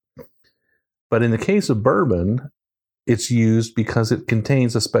whiskeys. But in the case of bourbon, it's used because it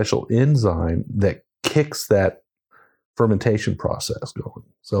contains a special enzyme that kicks that fermentation process going.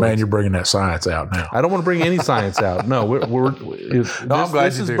 So man, you're bringing that science out now. I don't want to bring any science out. No,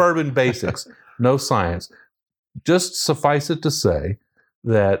 this is bourbon basics. No science. Just suffice it to say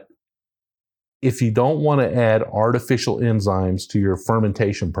that if you don't want to add artificial enzymes to your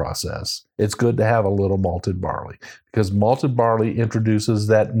fermentation process, it's good to have a little malted barley, because malted barley introduces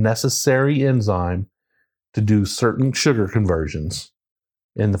that necessary enzyme to do certain sugar conversions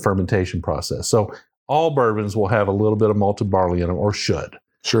in the fermentation process. So all bourbons will have a little bit of malted barley in them, or should.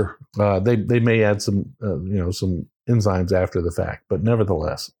 Sure. They may add some some enzymes after the fact, but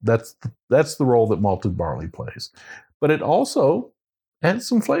nevertheless, that's the role that malted barley plays. But it also adds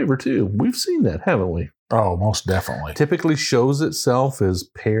some flavor too. We've seen that, haven't we? Oh, most definitely. Typically shows itself as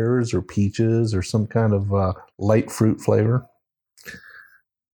pears or peaches or some kind of light fruit flavor.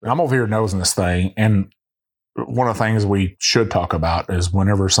 I'm over here nosing this thing, and one of the things we should talk about is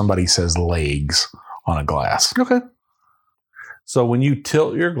whenever somebody says legs on a glass. Okay. So when you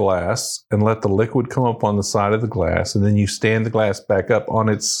tilt your glass and let the liquid come up on the side of the glass, and then you stand the glass back up on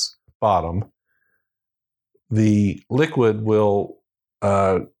its bottom, the liquid will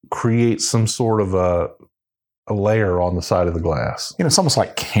create some sort of a layer on the side of the glass. It's almost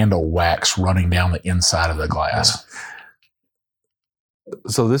like candle wax running down the inside of the glass.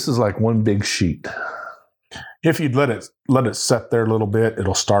 So this is like one big sheet. If you'd let it set there a little bit,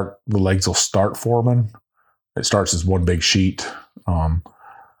 the legs will start forming. It starts as one big sheet. I'm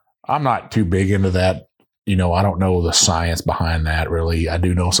not too big into that. I don't know the science behind that really. I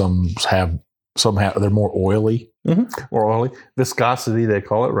do know some have they're more oily. Mm-hmm. More oily. Viscosity, they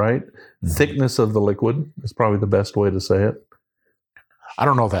call it, right? Mm-hmm. Thickness of the liquid is probably the best way to say it. I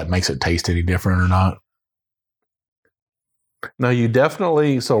don't know if that makes it taste any different or not. Now,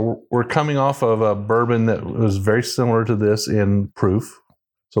 so we're coming off of a bourbon that was very similar to this in proof.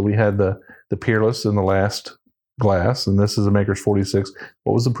 So we had the Peerless in the last glass, and this is a Maker's 46.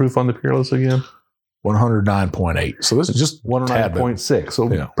 What was the proof on the Peerless again? 109.8. So this is just 109.6. So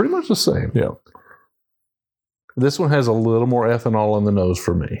pretty much the same. Yeah. This one has a little more ethanol in the nose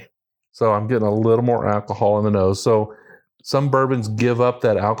for me. So I'm getting a little more alcohol in the nose. So some bourbons give up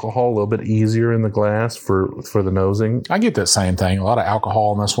that alcohol a little bit easier in the glass for the nosing. I get that same thing. A lot of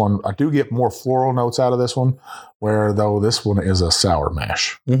alcohol in this one. I do get more floral notes out of this one, where though this one is a sour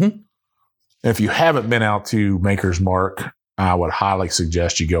mash. Mm-hmm. If you haven't been out to Maker's Mark, I would highly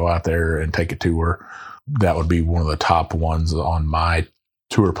suggest you go out there and take a tour. That would be one of the top ones on my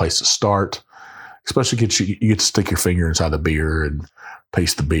tour place to start. Especially you get to stick your finger inside the beer and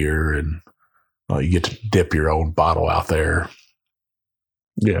taste the beer, and you get to dip your own bottle out there.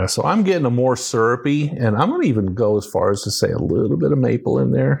 Yeah, so I'm getting a more syrupy, and I'm going to even go as far as to say a little bit of maple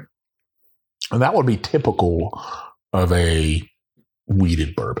in there. And that would be typical of a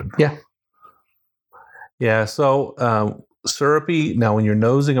wheated bourbon. Yeah. Yeah, so syrupy. Now, when you're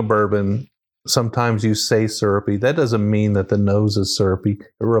nosing a bourbon, sometimes you say syrupy. That doesn't mean that the nose is syrupy. It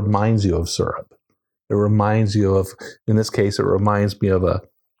reminds you of syrup. It reminds you of, in this case, it reminds me of a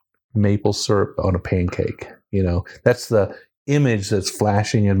maple syrup on a pancake. That's the image that's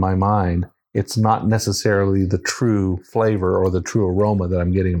flashing in my mind. It's not necessarily the true flavor or the true aroma that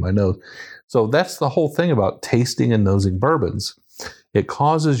I'm getting in my nose. So that's the whole thing about tasting and nosing bourbons. It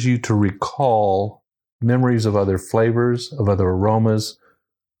causes you to recall memories of other flavors, of other aromas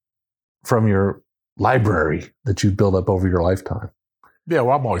from your library that you've built up over your lifetime. Yeah,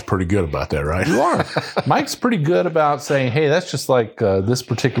 well, I'm always pretty good about that, right? You are. Mike's pretty good about saying, hey, that's just like this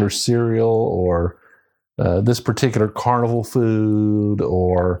particular cereal or this particular carnival food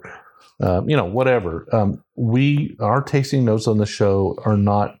or, whatever. Our tasting notes on the show are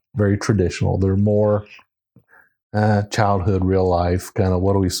not very traditional. They're more childhood, real life, kind of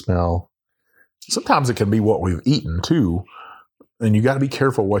what do we smell? Sometimes it can be what we've eaten, too. And you got to be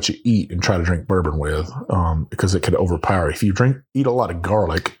careful what you eat and try to drink bourbon with, because it could overpower. If you eat a lot of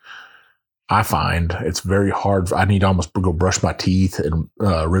garlic, I find it's very hard. I need to almost go brush my teeth and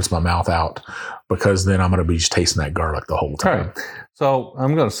rinse my mouth out, because then I'm going to be just tasting that garlic the whole time. All right. So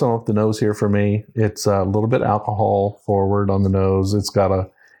I'm going to sum up the nose here for me. It's a little bit alcohol forward on the nose. It's got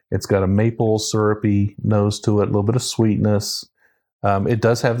a maple syrupy nose to it, a little bit of sweetness. It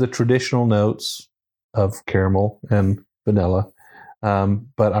does have the traditional notes of caramel and vanilla,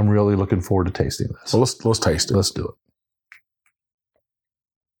 but I'm really looking forward to tasting this. So let's taste it. Let's do it.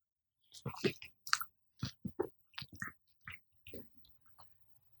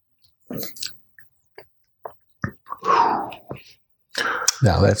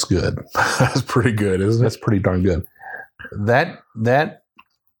 Now that's good. That's pretty good, isn't it? That's pretty darn good. That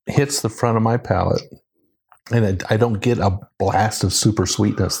hits the front of my palate, and I don't get a blast of super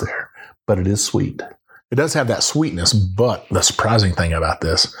sweetness there, but it is sweet. It does have that sweetness, but the surprising thing about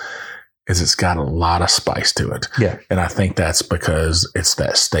this is it's got a lot of spice to it. Yeah. And I think that's because it's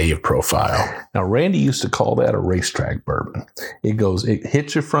that stave profile. Now, Randy used to call that a racetrack bourbon. It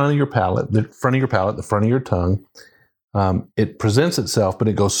hits your front of your palate, the front of your tongue. It presents itself, but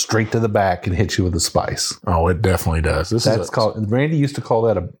it goes straight to the back and hits you with the spice. Oh, it definitely does. Randy used to call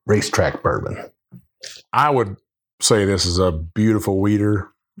that a racetrack bourbon. I would say this is a beautiful weeder.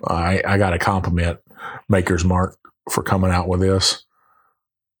 I got to compliment Maker's Mark for coming out with this.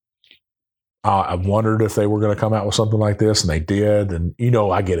 I wondered if they were going to come out with something like this, and they did. And,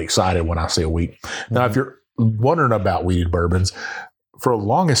 I get excited when I see a wheat. Mm-hmm. Now, if you're wondering about wheated bourbons, for the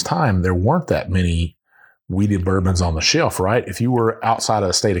longest time, there weren't that many wheated bourbons on the shelf, right? If you were outside of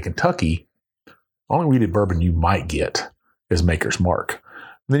the state of Kentucky, only wheated bourbon you might get is Maker's Mark.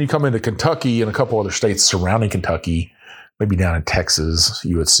 And then you come into Kentucky and a couple other states surrounding Kentucky, maybe down in Texas,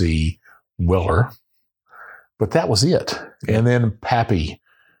 you would see Weller. But that was it. Yeah. And then Pappy,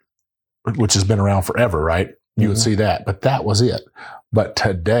 which has been around forever, right? You would see that, but that was it. But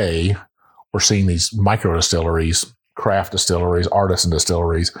today, we're seeing these micro distilleries, craft distilleries, artisan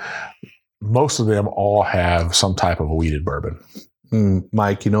distilleries. Most of them all have some type of a wheated bourbon.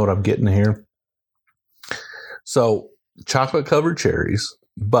 Mike, you know what I'm getting here? So, chocolate-covered cherries,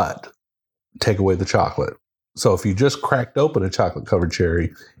 but take away the chocolate. So, if you just cracked open a chocolate-covered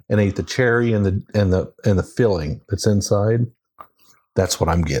cherry and ate the cherry and the filling that's inside, that's what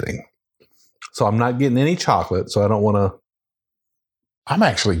I'm getting. So I'm not getting any chocolate, so I don't want to. I'm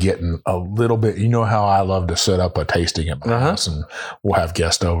actually getting a little bit. You know how I love to set up a tasting at my house, and we'll have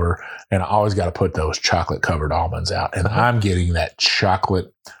guests over, and I always got to put those chocolate-covered almonds out. And I'm getting that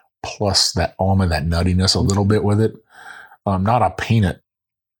chocolate plus that almond, that nuttiness a little bit with it. Not a peanut,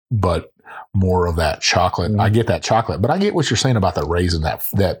 but more of that chocolate. I get that chocolate, but I get what you're saying about the raisin,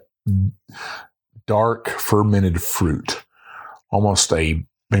 that dark fermented fruit, almost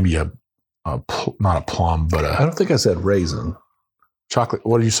maybe not a plum, but I don't think I said raisin. Chocolate.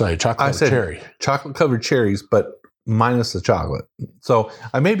 What did you say? Chocolate cherry. Chocolate covered cherries, but minus the chocolate. So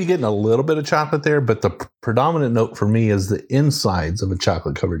I may be getting a little bit of chocolate there, but the predominant note for me is the insides of a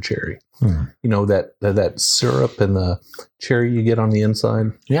chocolate covered cherry. That syrup and the cherry you get on the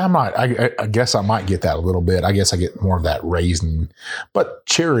inside. Yeah, I guess I might get that a little bit. I guess I get more of that raisin, but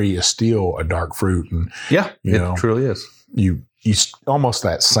cherry is still a dark fruit, and it truly is. You almost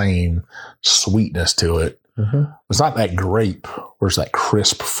that same sweetness to it. Mm-hmm. It's not that grape, where it's that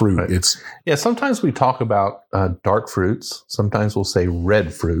crisp fruit. Right. Sometimes we talk about dark fruits. Sometimes we'll say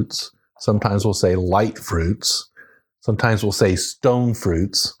red fruits. Sometimes we'll say light fruits. Sometimes we'll say stone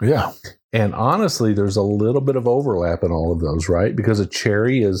fruits. Yeah. And honestly, there's a little bit of overlap in all of those, right? Because a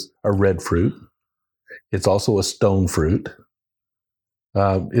cherry is a red fruit. It's also a stone fruit.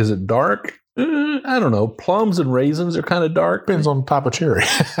 Is it dark? I don't know. Plums and raisins are kind of dark. Depends on the type of cherry.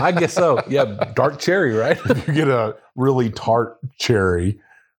 I guess so. Yeah, dark cherry, right? If you get a really tart cherry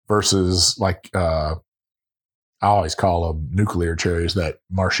versus I always call them nuclear cherries. That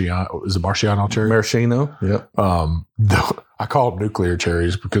Marciano, is it Marciano cherry? Maraschino. Yep. I call them nuclear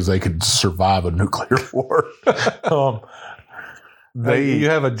cherries because they could survive a nuclear war. You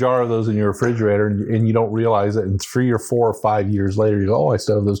have a jar of those in your refrigerator, and you don't realize it. And 3 or 4 or 5 years later, you go, "Oh, I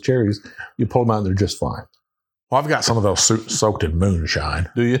still have those cherries." You pull them out, and they're just fine. Well, I've got some of those soaked in moonshine.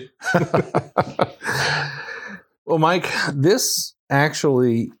 Do you? Well, Mike, this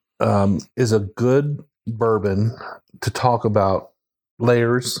actually is a good bourbon to talk about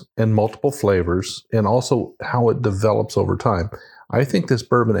layers and multiple flavors, and also how it develops over time. I think this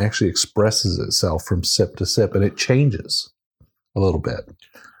bourbon actually expresses itself from sip to sip, and it changes a little bit.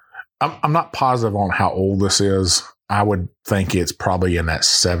 I'm not positive on how old this is. I would think it's probably in that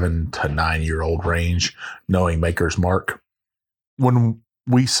 7 to 9 year old range, knowing Maker's Mark. When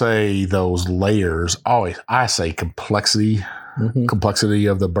we say those layers, I say complexity complexity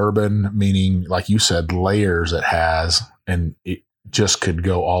of the bourbon, meaning, like you said, layers it has, and it just could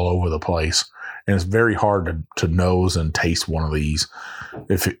go all over the place. And it's very hard to nose and taste one of these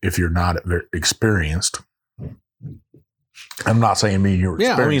if you're not experienced. I'm not saying you're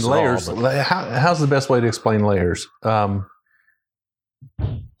experienced. Layers. How's the best way to explain layers?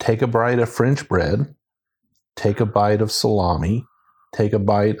 Take a bite of French bread, take a bite of salami, take a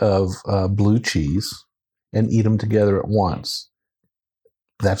bite of blue cheese, and eat them together at once.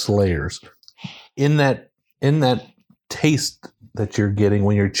 That's layers. In that taste that you're getting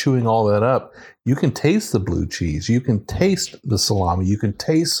when you're chewing all that up, you can taste the blue cheese, you can taste the salami, you can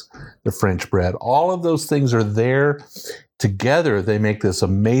taste the French bread. All of those things are there together. They make this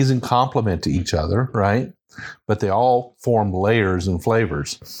amazing complement to each other, right? But they all form layers and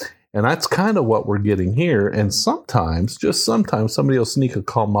flavors. And that's kind of what we're getting here. And sometimes, just sometimes, somebody will sneak a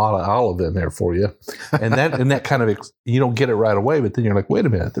Kalamata olive in there for you. And that kind of, you don't get it right away, but then you're like, wait a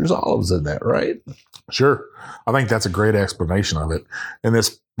minute, there's olives in that, right? Sure. I think that's a great explanation of it. And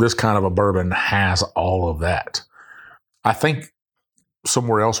this kind of a bourbon has all of that. I think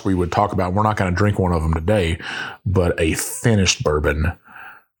somewhere else we would talk about, we're not going to drink one of them today, but a finished bourbon,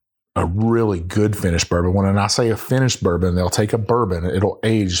 a really good finished bourbon. When I say a finished bourbon, they'll take a bourbon, it'll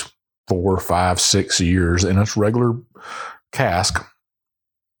age 4, 5, 6 years in its regular cask.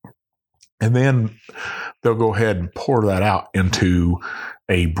 And then they'll go ahead and pour that out into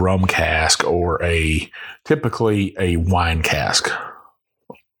a rum cask or typically a wine cask.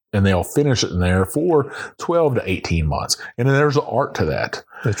 And they'll finish it in there for 12 to 18 months. And then there's an art to that.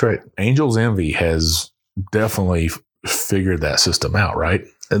 That's right. Angel's Envy has definitely figured that system out, right?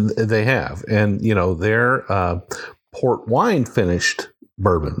 And they have. And, their port wine finished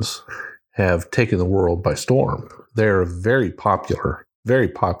bourbons have taken the world by storm. They're very popular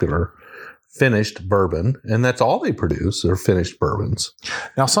finished bourbon, and that's all they produce are finished bourbons.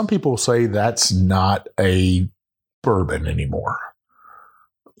 Now, some people say that's not a bourbon anymore.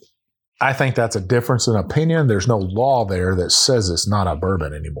 I think that's a difference in opinion. There's no law there that says it's not a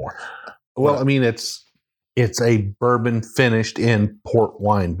bourbon anymore. Well, it's a bourbon finished in port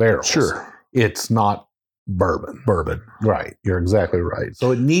wine barrels. Sure. It's not bourbon. Right. You're exactly right.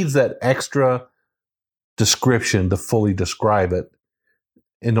 So it needs that extra description to fully describe it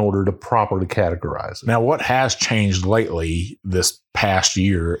in order to properly categorize it. Now, what has changed lately this past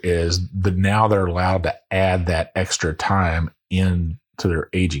year is now they're allowed to add that extra time into their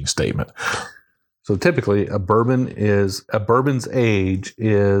aging statement. So typically a bourbon's age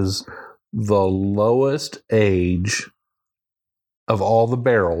is the lowest age of all the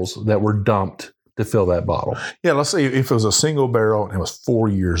barrels that were dumped to fill that bottle. Yeah, let's say if it was a single barrel and it was 4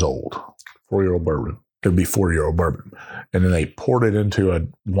 years old. 4-year-old bourbon. It would be 4-year-old bourbon. And then they poured it into a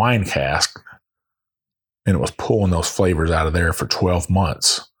wine cask and it was pulling those flavors out of there for 12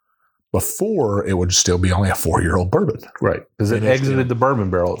 months. Before, it would still be only a 4-year-old bourbon. Right. Because it exited the bourbon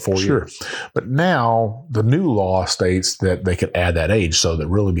barrel at 4 years. But now the new law states that they could add that age so that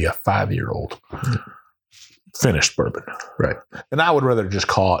really be a 5-year-old finished bourbon. Right. And I would rather just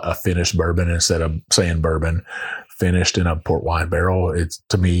call it a finished bourbon instead of saying bourbon finished in a port wine barrel. It's,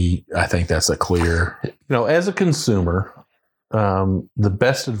 to me, I think that's a clear. As a consumer, the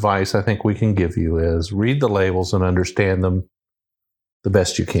best advice I think we can give you is read the labels and understand them the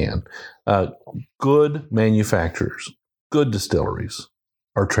best you can. Good manufacturers, good distilleries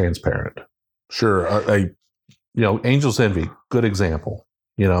are transparent. Sure. Angel's Envy, good example.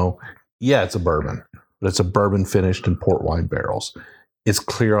 It's a bourbon, but it's a bourbon finished in port wine barrels. It's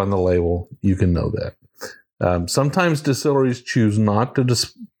clear on the label. You can know that. Sometimes distilleries choose not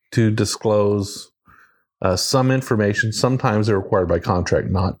to disclose some information. Sometimes they're required by contract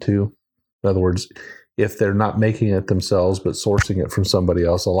not to. In other words, if they're not making it themselves but sourcing it from somebody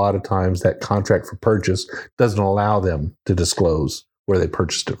else, a lot of times that contract for purchase doesn't allow them to disclose where they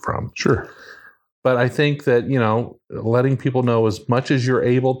purchased it from. Sure. But I think that, letting people know as much as you're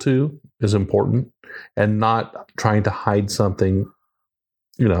able to is important, and not trying to hide something,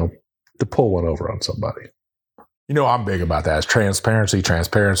 to pull one over on somebody. I'm big about that. It's transparency.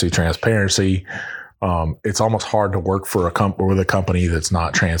 It's almost hard to work for with a company that's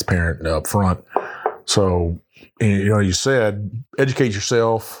not transparent up front. So, you said educate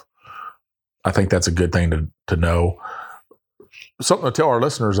yourself. I think that's a good thing to know. Something to tell our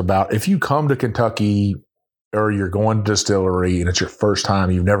listeners about: if you come to Kentucky or you're going to distillery and it's your first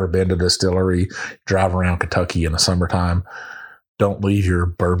time, you've never been to distillery, drive around Kentucky in the summertime, don't leave your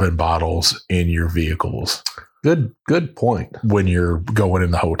bourbon bottles in your vehicles. Good point. When you're going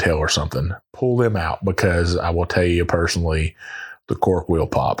in the hotel or something, pull them out, because I will tell you personally, the cork will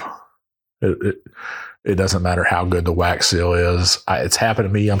pop. It doesn't matter how good the wax seal is. It's happened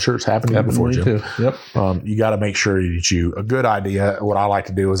to me. I'm sure it's happened to you before, Jim. Too. Yep. You got to make sure that a good idea. What I like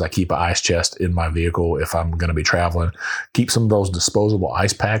to do is I keep an ice chest in my vehicle if I'm going to be traveling. Keep some of those disposable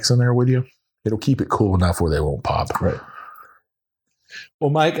ice packs in there with you. It'll keep it cool enough where they won't pop. Right.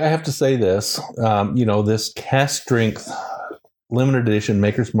 Well, Mike, I have to say this. This cast strength limited edition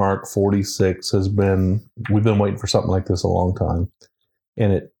Maker's Mark 46 we've been waiting for something like this a long time,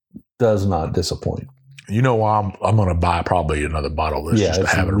 and it does not disappoint. I'm going to buy probably another bottle of this just to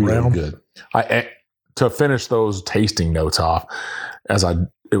have it really around. Good. To finish those tasting notes off,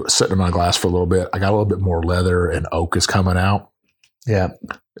 it was sitting in my glass for a little bit, I got a little bit more leather and oak is coming out. Yeah.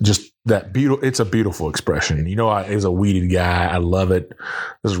 Just that beautiful. It's a beautiful expression. As a weeded guy, I love it.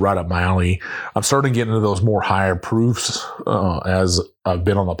 This is right up my alley. I'm starting to get into those more higher proofs as I've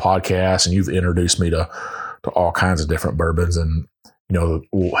been on the podcast and you've introduced me to all kinds of different bourbons, and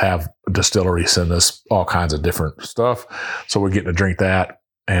we'll have a distillery send us all kinds of different stuff. So we're getting to drink that.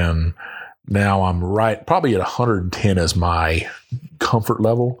 And now I'm probably at 110 as my comfort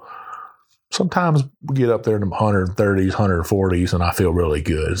level. Sometimes we get up there in the 130s, 140s, and I feel really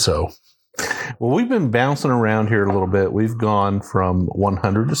good. So, well, we've been bouncing around here a little bit. We've gone from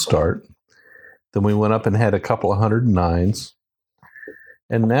 100 to start. Then we went up and had a couple of 109s.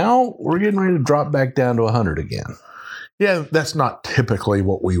 And now we're getting ready to drop back down to 100 again. Yeah, that's not typically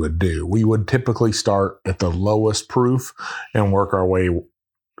what we would do. We would typically start at the lowest proof and work our way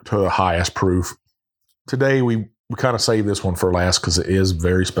to the highest proof. Today, we kind of saved this one for last because it is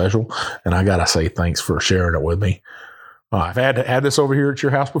very special. And I got to say thanks for sharing it with me. I've had this over here at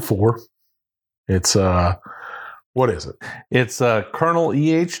your house before. It's, what is it? It's Colonel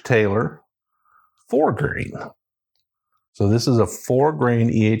E.H. Taylor 4-grain. So this is a 4-grain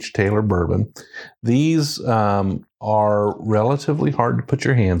E.H. Taylor bourbon. These are relatively hard to put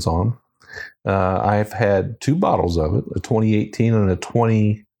your hands on. I've had 2 bottles of it, a 2018 and a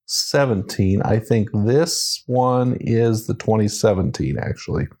 2017. I think this one is the 2017,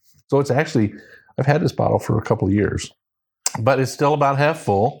 actually. So it's actually, I've had this bottle for a couple of years, but it's still about half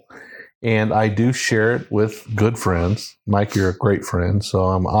full. And I do share it with good friends. Mike, you're a great friend, so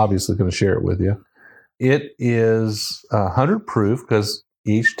I'm obviously going to share it with you. It is 100 proof because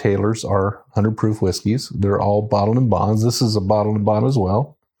each Taylors are 100 proof whiskeys. They're all bottled in bonds. This is a bottled in bond as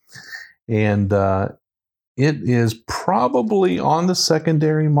well. And it is probably on the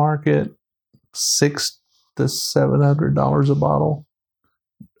secondary market $600 to $700 a bottle.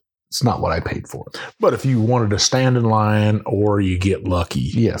 It's not what I paid for it. But if you wanted to stand in line or you get lucky.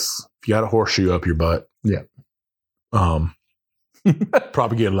 Yes. If you got a horseshoe up your butt. Yeah.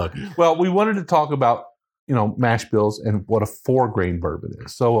 Probably get lucky. Well, we wanted to talk about, mash bills and what a 4-grain bourbon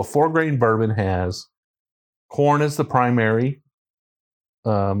is. So a 4-grain bourbon has corn as the primary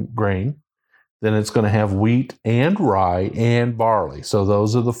grain. Then it's going to have wheat and rye and barley. So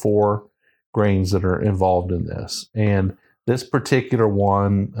those are the 4 grains that are involved in this. And this particular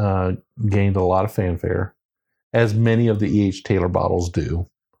one gained a lot of fanfare, as many of the E.H. Taylor bottles do.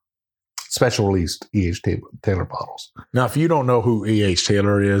 Special released E.H. Taylor bottles. Now, if you don't know who E.H.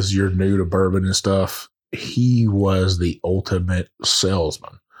 Taylor is, you're new to bourbon and stuff. He was the ultimate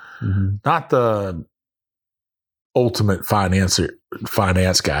salesman. Mm-hmm. Not the ultimate finance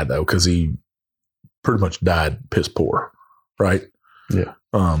guy, though, because he pretty much died piss poor, right? Yeah.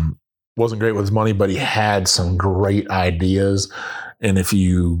 Wasn't great with his money, but he had some great ideas. And if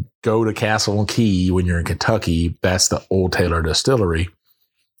you go to Castle and Key when you're in Kentucky, that's the Old Taylor Distillery.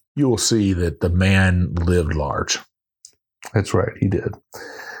 You will see that the man lived large. That's right. He did.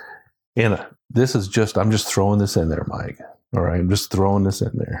 And I'm just throwing this in there, Mike. All right. I'm just throwing this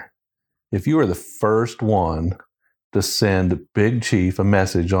in there. If you were the first one to send Big Chief a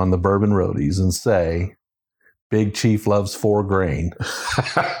message on the Bourbon Roadies and say, Big Chief loves 4-grain,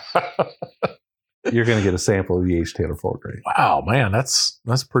 you're going to get a sample of the E.H. Taylor 4-grain. Wow, man. That's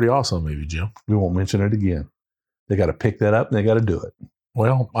pretty awesome, maybe, Jim. We won't mention it again. They got to pick that up and they got to do it.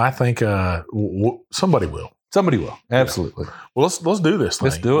 Well, I think somebody will. Somebody will. Absolutely. Yeah. Well, let's do this thing.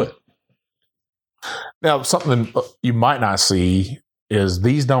 Let's do it. Now, something you might not see is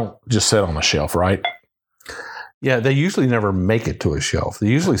these don't just sit on the shelf, right? Yeah, they usually never make it to a shelf. They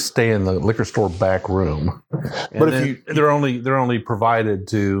usually stay in the liquor store back room. But they're only provided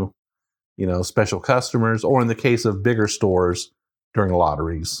to, special customers, or in the case of bigger stores, during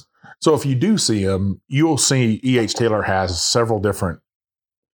lotteries. So if you do see them, you'll see E.H. Taylor has several different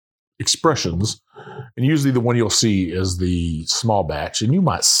expressions, and usually the one you'll see is the small batch, and you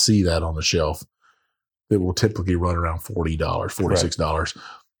might see that on the shelf. That will typically run around $40, $46.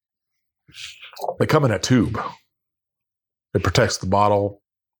 Right. They come in a tube. It protects the bottle.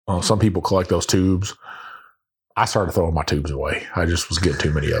 Some people collect those tubes. I started throwing my tubes away. I just was getting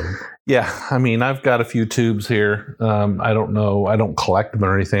too many of them. Yeah, I mean, I've got a few tubes here. I don't know. I don't collect them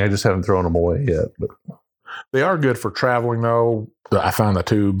or anything. I just haven't thrown them away yet. But they are good for traveling, though. I found the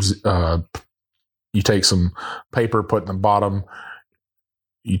tubes. You take some paper, put in the bottom.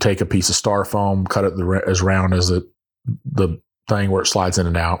 You take a piece of styrofoam, cut it as round as the thing where it slides in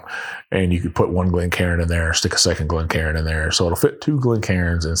and out, and you could put one Glencairn in there, stick a second Glencairn in there, so it'll fit 2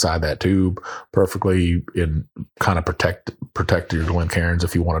 Glencairns inside that tube perfectly, and kind of protect your Glencairns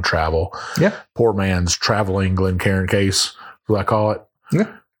if you want to travel. Yeah, poor man's traveling Glencairn case, is what I call it.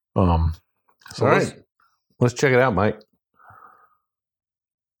 Yeah. So all right, let's check it out, Mike.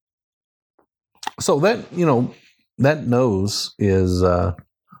 So that nose is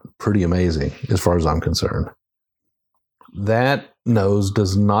pretty amazing as far as I'm concerned. That nose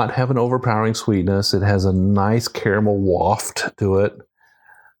does not have an overpowering sweetness. It has a nice caramel waft to it.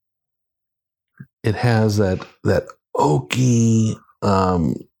 It has that oaky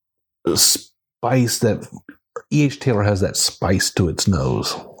spice that E.H. Taylor has, that spice to its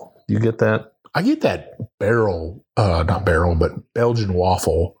nose. You get that? I get that not barrel, but Belgian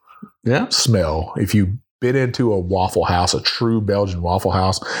waffle smell. If you been into a Waffle House, a true Belgian Waffle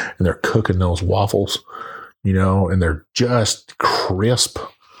House, and they're cooking those waffles, and they're just crisp.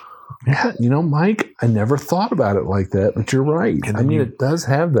 Yeah, Mike, I never thought about it like that, but you're right. I mean, it does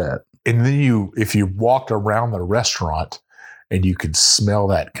have that. And then if you walked around the restaurant and you could smell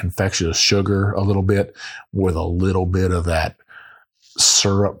that confectious sugar a little bit with a little bit of that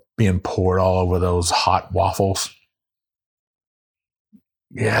syrup being poured all over those hot waffles.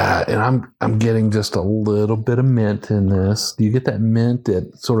 Yeah, and I'm getting just a little bit of mint in this. Do you get that mint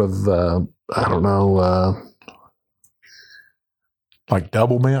that sort of I don't know, like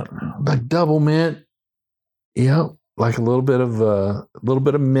double mint? Like double mint. Yeah, like a little bit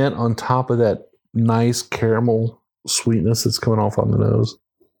of mint on top of that nice caramel sweetness that's coming off on the nose.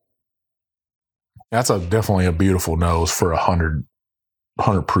 That's definitely a beautiful nose for 100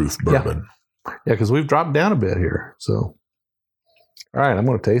 proof bourbon. Yeah, because we've dropped down a bit here, so. All right, I'm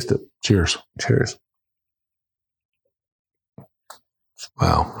going to taste it. Cheers. Cheers.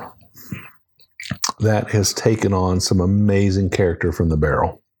 Wow. That has taken on some amazing character from the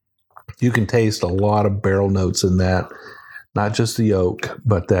barrel. You can taste a lot of barrel notes in that, not just the oak,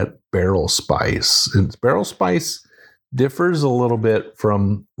 but that barrel spice. And barrel spice differs a little bit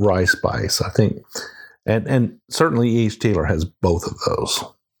from rye spice, I think. And certainly E.H. Taylor has both of those.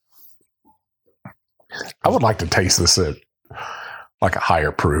 I would like to taste this at like a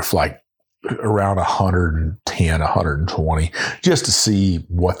higher proof, like around 110, 120, just to see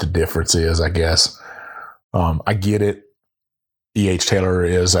what the difference is, I guess. I get it. E.H. Taylor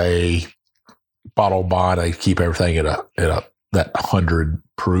is a bottle bond. They keep everything at that 100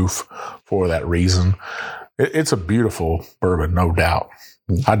 proof for that reason. It's a beautiful bourbon, no doubt.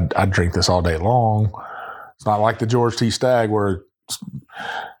 I'd drink this all day long. It's not like the George T. Stagg where it's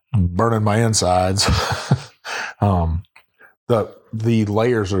burning my insides. The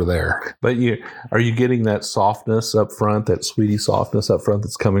layers are there. But are you getting that softness up front, that sweetie softness up front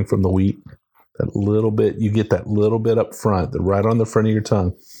that's coming from the wheat? That little bit, you get that little bit up front, right on the front of your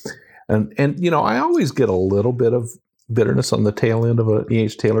tongue. And I always get a little bit of bitterness on the tail end of a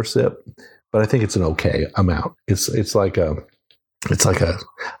E.H. Taylor sip, but I think it's an okay amount. It's like a I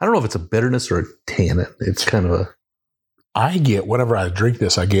don't know if it's a bitterness or a tannin. It's kind of whenever I drink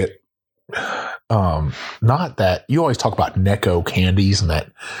this, I get not that you always talk about Necco candies and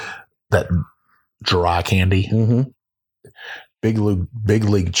that dry candy. Mm-hmm. Big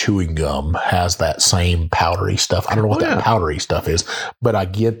League chewing gum has that same powdery stuff. I don't know what that powdery stuff is, but I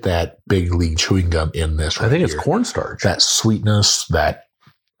get that Big League chewing gum in this. I think it's cornstarch. That sweetness, that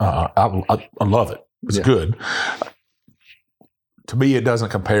I love it. It's good. To me, it doesn't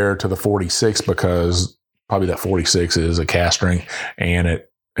compare to the 46 because probably that 46 is a cask strength and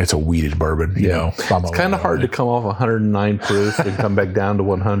it's a wheated bourbon. It's kind of hard to come off 109 proof and come back down to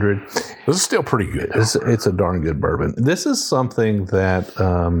 100. This is still pretty good. It's a darn good bourbon. This is something that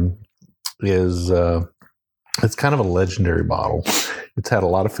is it's kind of a legendary bottle. It's had a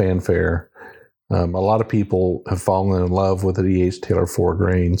lot of fanfare. A lot of people have fallen in love with the E.H. Taylor 4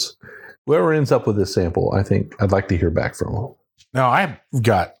 grains. Whoever ends up with this sample, I think I'd like to hear back from them. Now, I've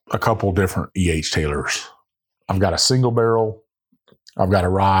got a couple different E.H. Taylors. I've got a single barrel, I've got a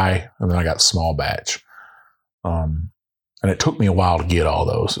rye, and then I got small batch. And it took me a while to get all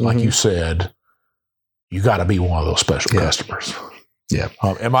those. Like you said, you got to be one of those special customers. Yeah.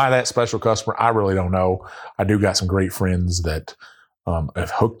 Am I that special customer? I really don't know. I do got some great friends that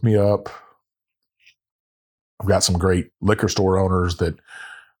have hooked me up. I've got some great liquor store owners that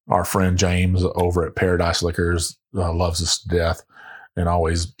Our friend James over at Paradise Liquors loves us to death and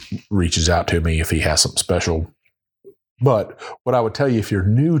always reaches out to me if he has something special. But what I would tell you, if you're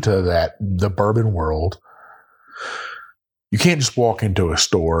new to the bourbon world, you can't just walk into a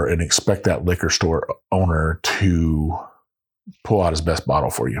store and expect that liquor store owner to pull out his best bottle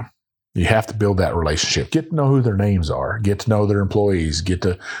for you. You have to build that relationship, get to know who their names are, get to know their employees, get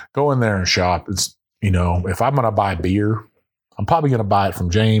to go in there and shop. It's, if I'm going to buy beer, I'm probably going to buy it from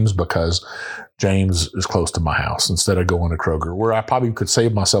James because James is close to my house instead of going to Kroger, where I probably could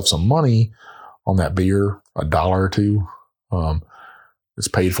save myself some money on that beer, $1 or $2. It's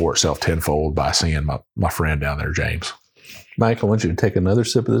paid for itself tenfold by seeing my friend down there, James. Mike, I want you to take another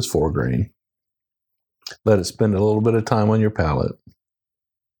sip of this 4-grain. Let it spend a little bit of time on your palate.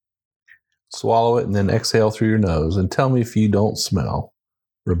 Swallow it and then exhale through your nose and tell me if you don't smell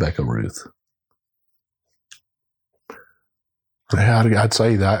Rebecca Ruth. Yeah, I'd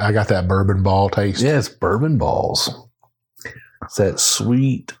say that. I got that bourbon ball taste. Yeah, it's bourbon balls. It's that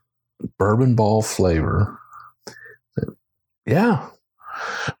sweet bourbon ball flavor. Yeah.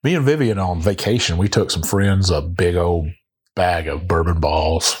 Me and Vivian on vacation, we took some friends a big old bag of bourbon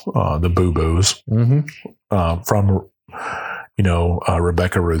balls, the boo-boos, from,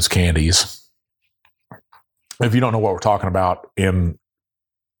 Rebecca Ruth's Candies. If you don't know what we're talking about, in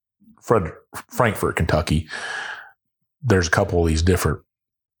Frankfort, Kentucky, there's a couple of these different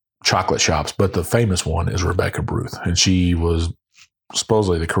chocolate shops, but the famous one is Rebecca Ruth, and she was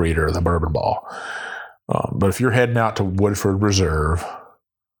supposedly the creator of the bourbon ball. But if you're heading out to Woodford Reserve,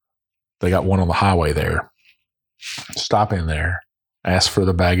 they got one on the highway there. Stop in there, ask for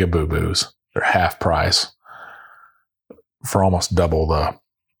the bag of boo-boos. They're half price for almost double the...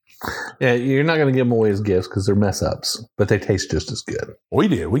 Yeah, you're not going to give them away as gifts because they're mess ups, but they taste just as good. We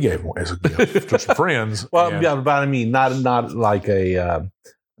did. We gave them away as a gift to some friends. Well, yeah, but I mean, not like a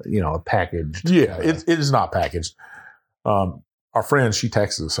packaged. Yeah, it is not packaged. Our friend, she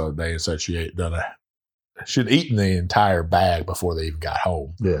texted us the other day and said she'd eaten the entire bag before they even got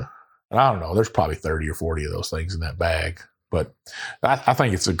home. Yeah. And I don't know, there's probably 30 or 40 of those things in that bag. But I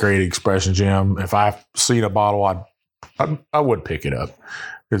think it's a great expression, Jim. If I've seen a bottle, I would pick it up.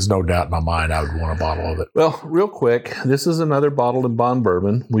 There's no doubt in my mind I would want a bottle of it. Well, real quick, this is another bottled and bond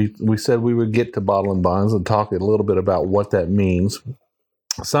bourbon. We said we would get to bottle and bonds and talk a little bit about what that means.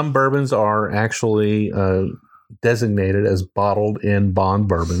 Some bourbons are actually designated as bottled in bond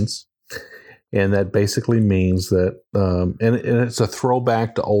bourbons. And that basically means that, and it's a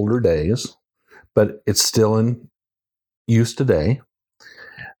throwback to older days, but it's still in use today.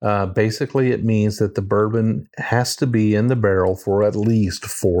 Basically, it means that the bourbon has to be in the barrel for at least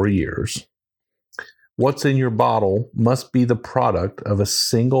 4 years. What's in your bottle must be the product of a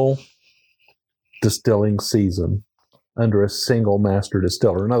single distilling season under a single master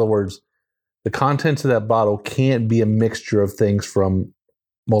distiller. In other words, the contents of that bottle can't be a mixture of things from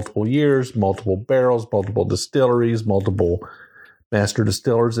multiple years, multiple barrels, multiple distilleries, multiple master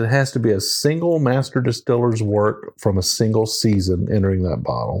distillers. It has to be a single master distiller's work from a single season entering that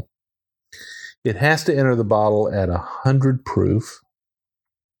bottle. It has to enter the bottle at 100 proof.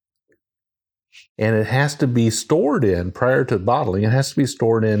 And it has to be stored in, prior to bottling, it has to be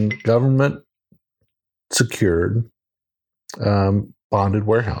stored in government secured bonded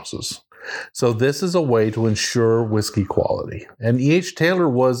warehouses. So this is a way to ensure whiskey quality. And E.H. Taylor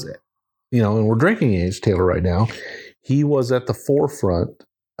was, and we're drinking E.H. Taylor right now. He was at the forefront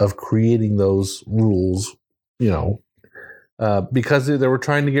of creating those rules, because they were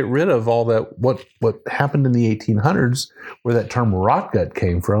trying to get rid of all that, what happened in the 1800s, where that term rot gut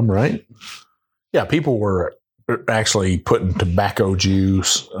came from, right? Yeah, people were actually putting tobacco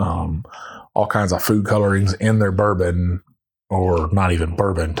juice, all kinds of food colorings in their bourbon, or not even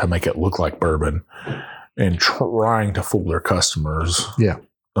bourbon, to make it look like bourbon, and trying to fool their customers. Yeah.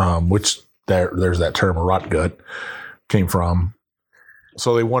 Which there's that term rot gut came from.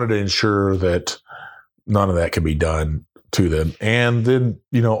 So they wanted to ensure that none of that could be done to them. And then,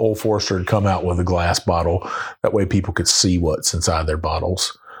 Old Forester had come out with a glass bottle. That way people could see what's inside their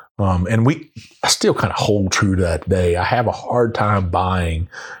bottles. And I still kind of hold true to that day. I have a hard time buying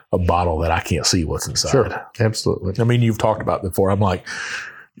a bottle that I can't see what's inside. Sure, absolutely. I mean, you've talked about it before. I'm like,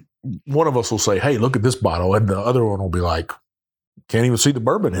 one of us will say, hey, look at this bottle. And the other one will be like, can't even see the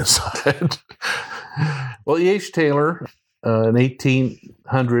bourbon inside. Well, E.H. Taylor, an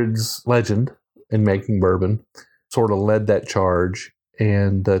 1800s legend in making bourbon, sort of led that charge.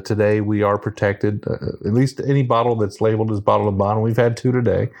 And today we are protected, at least any bottle that's labeled as bottled and bond. We've had two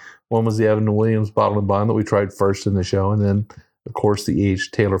today. One was the Evan Williams bottled and bond that we tried first in the show. And then, of course, the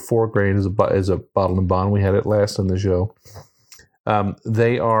E.H. Taylor 4-grain is a bottled and bond. We had it last in the show.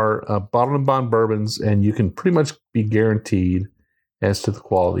 They are bottled and bond bourbons, and you can pretty much be guaranteed as to the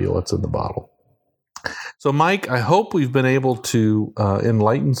quality of what's in the bottle. So, Mike, I hope we've been able to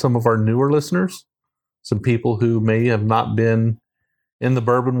enlighten some of our newer listeners, some people who may have not been in the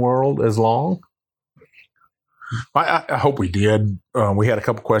bourbon world as long. I hope we did. We had a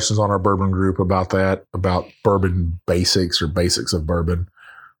couple questions on our bourbon group about that, about bourbon basics or basics of bourbon.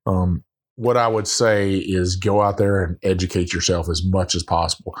 What I would say is go out there and educate yourself as much as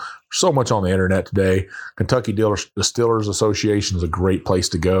possible. There's so much on the internet today. Kentucky Distillers Association is a great place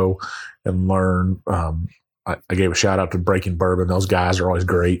to go and learn. I gave a shout out to Breaking Bourbon. Those guys are always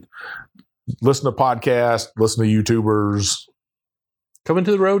great. Listen to podcasts, listen to YouTubers. Come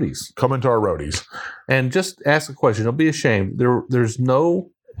into the roadies. Come into our roadies. And just ask a question. Don't be ashamed. There's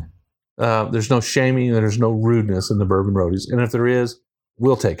no shaming, there's no rudeness in the bourbon roadies. And if there is,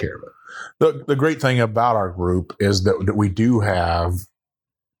 we'll take care of it. The great thing about our group is that we do have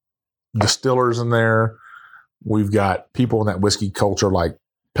distillers in there. We've got people in that whiskey culture like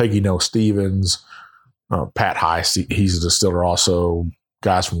Peggy No Stevens, Pat Heiss, he's a distiller also,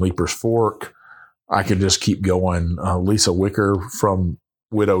 guys from Leaper's Fork. I could just keep going. Lisa Wicker from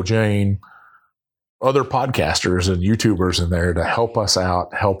Widow Jane, other podcasters and YouTubers in there to help us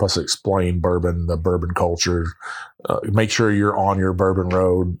out, help us explain bourbon, the bourbon culture, make sure you're on your bourbon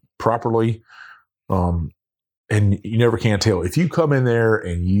road properly. And you never can tell. If you come in there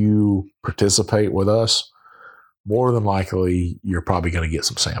and you participate with us, more than likely, you're probably going to get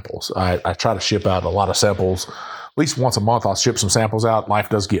some samples. I try to ship out a lot of samples. At least once a month, I'll ship some samples out. Life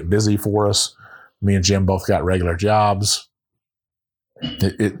does get busy for us. Me and Jim both got regular jobs.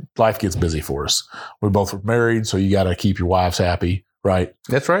 Life gets busy for us. We both were married, so you got to keep your wives happy, right?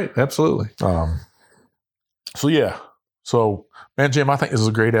 That's right. Absolutely. So, yeah. So, man, Jim, I think this is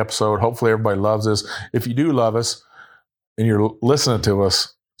a great episode. Hopefully everybody loves this. If you do love us and you're listening to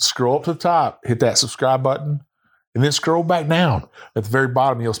us, scroll up to the top, hit that subscribe button, and then scroll back down. At the very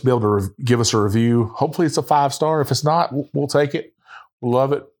bottom, you'll be able to give us a review. Hopefully it's a 5-star. If it's not, we'll take it. We'll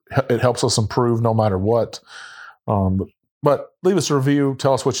love it. It helps us improve no matter what. But leave us a review.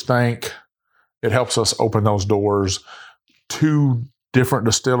 Tell us what you think. It helps us open those doors to different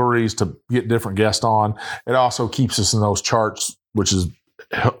distilleries to get different guests on. It also keeps us in those charts, which is,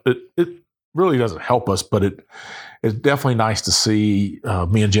 it really doesn't help us, but it's definitely nice to see.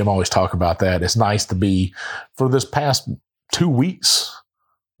 Me and Jim always talk about that. It's nice to be, for this past 2 weeks,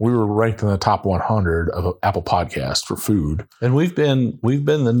 we were ranked in the top 100 of Apple Podcasts for food. And we've been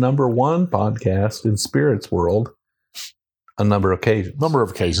the number one podcast in spirits world a number of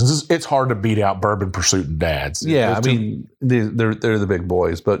occasions. It's hard to beat out Bourbon Pursuit and Dads. Yeah, I mean, they're the big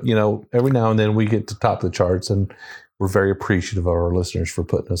boys. But, every now and then we get to top of the charts, and we're very appreciative of our listeners for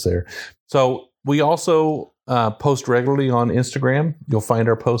putting us there. So we also post regularly on Instagram. You'll find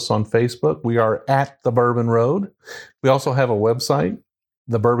our posts on Facebook. We are at The Bourbon Road. We also have a website,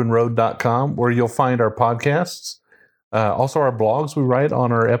 thebourbonroad.com, where you'll find our podcasts. Also our blogs we write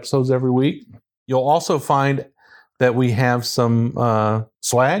on our episodes every week. You'll also find that we have some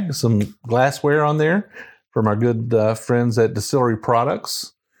swag, some glassware on there from our good friends at Distillery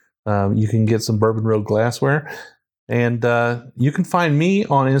Products. You can get some Bourbon Road glassware. And you can find me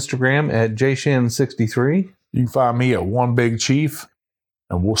on Instagram at jshan63. You can find me at One Big Chief.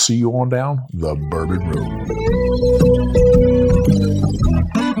 And we'll see you on down the Bourbon Road.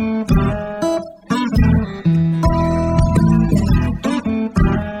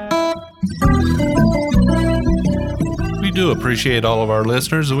 We do appreciate all of our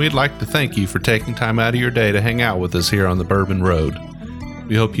listeners, and we'd like to thank you for taking time out of your day to hang out with us here on the Bourbon Road.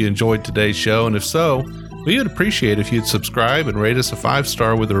 We hope you enjoyed today's show, and if so, we would appreciate if you'd subscribe and rate us a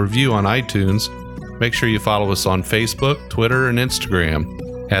 5-star with a review on iTunes. Make sure you follow us on Facebook, Twitter, and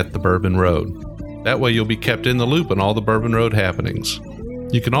Instagram at The Bourbon Road. That way you'll be kept in the loop on all the Bourbon Road happenings.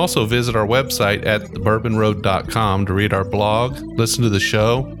 You can also visit our website at thebourbonroad.com to read our blog, listen to the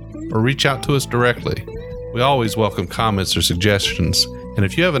show, or reach out to us directly. We always welcome comments or suggestions, and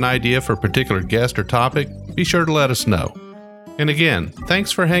if you have an idea for a particular guest or topic, be sure to let us know. And again,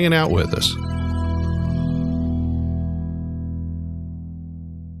 thanks for hanging out with us.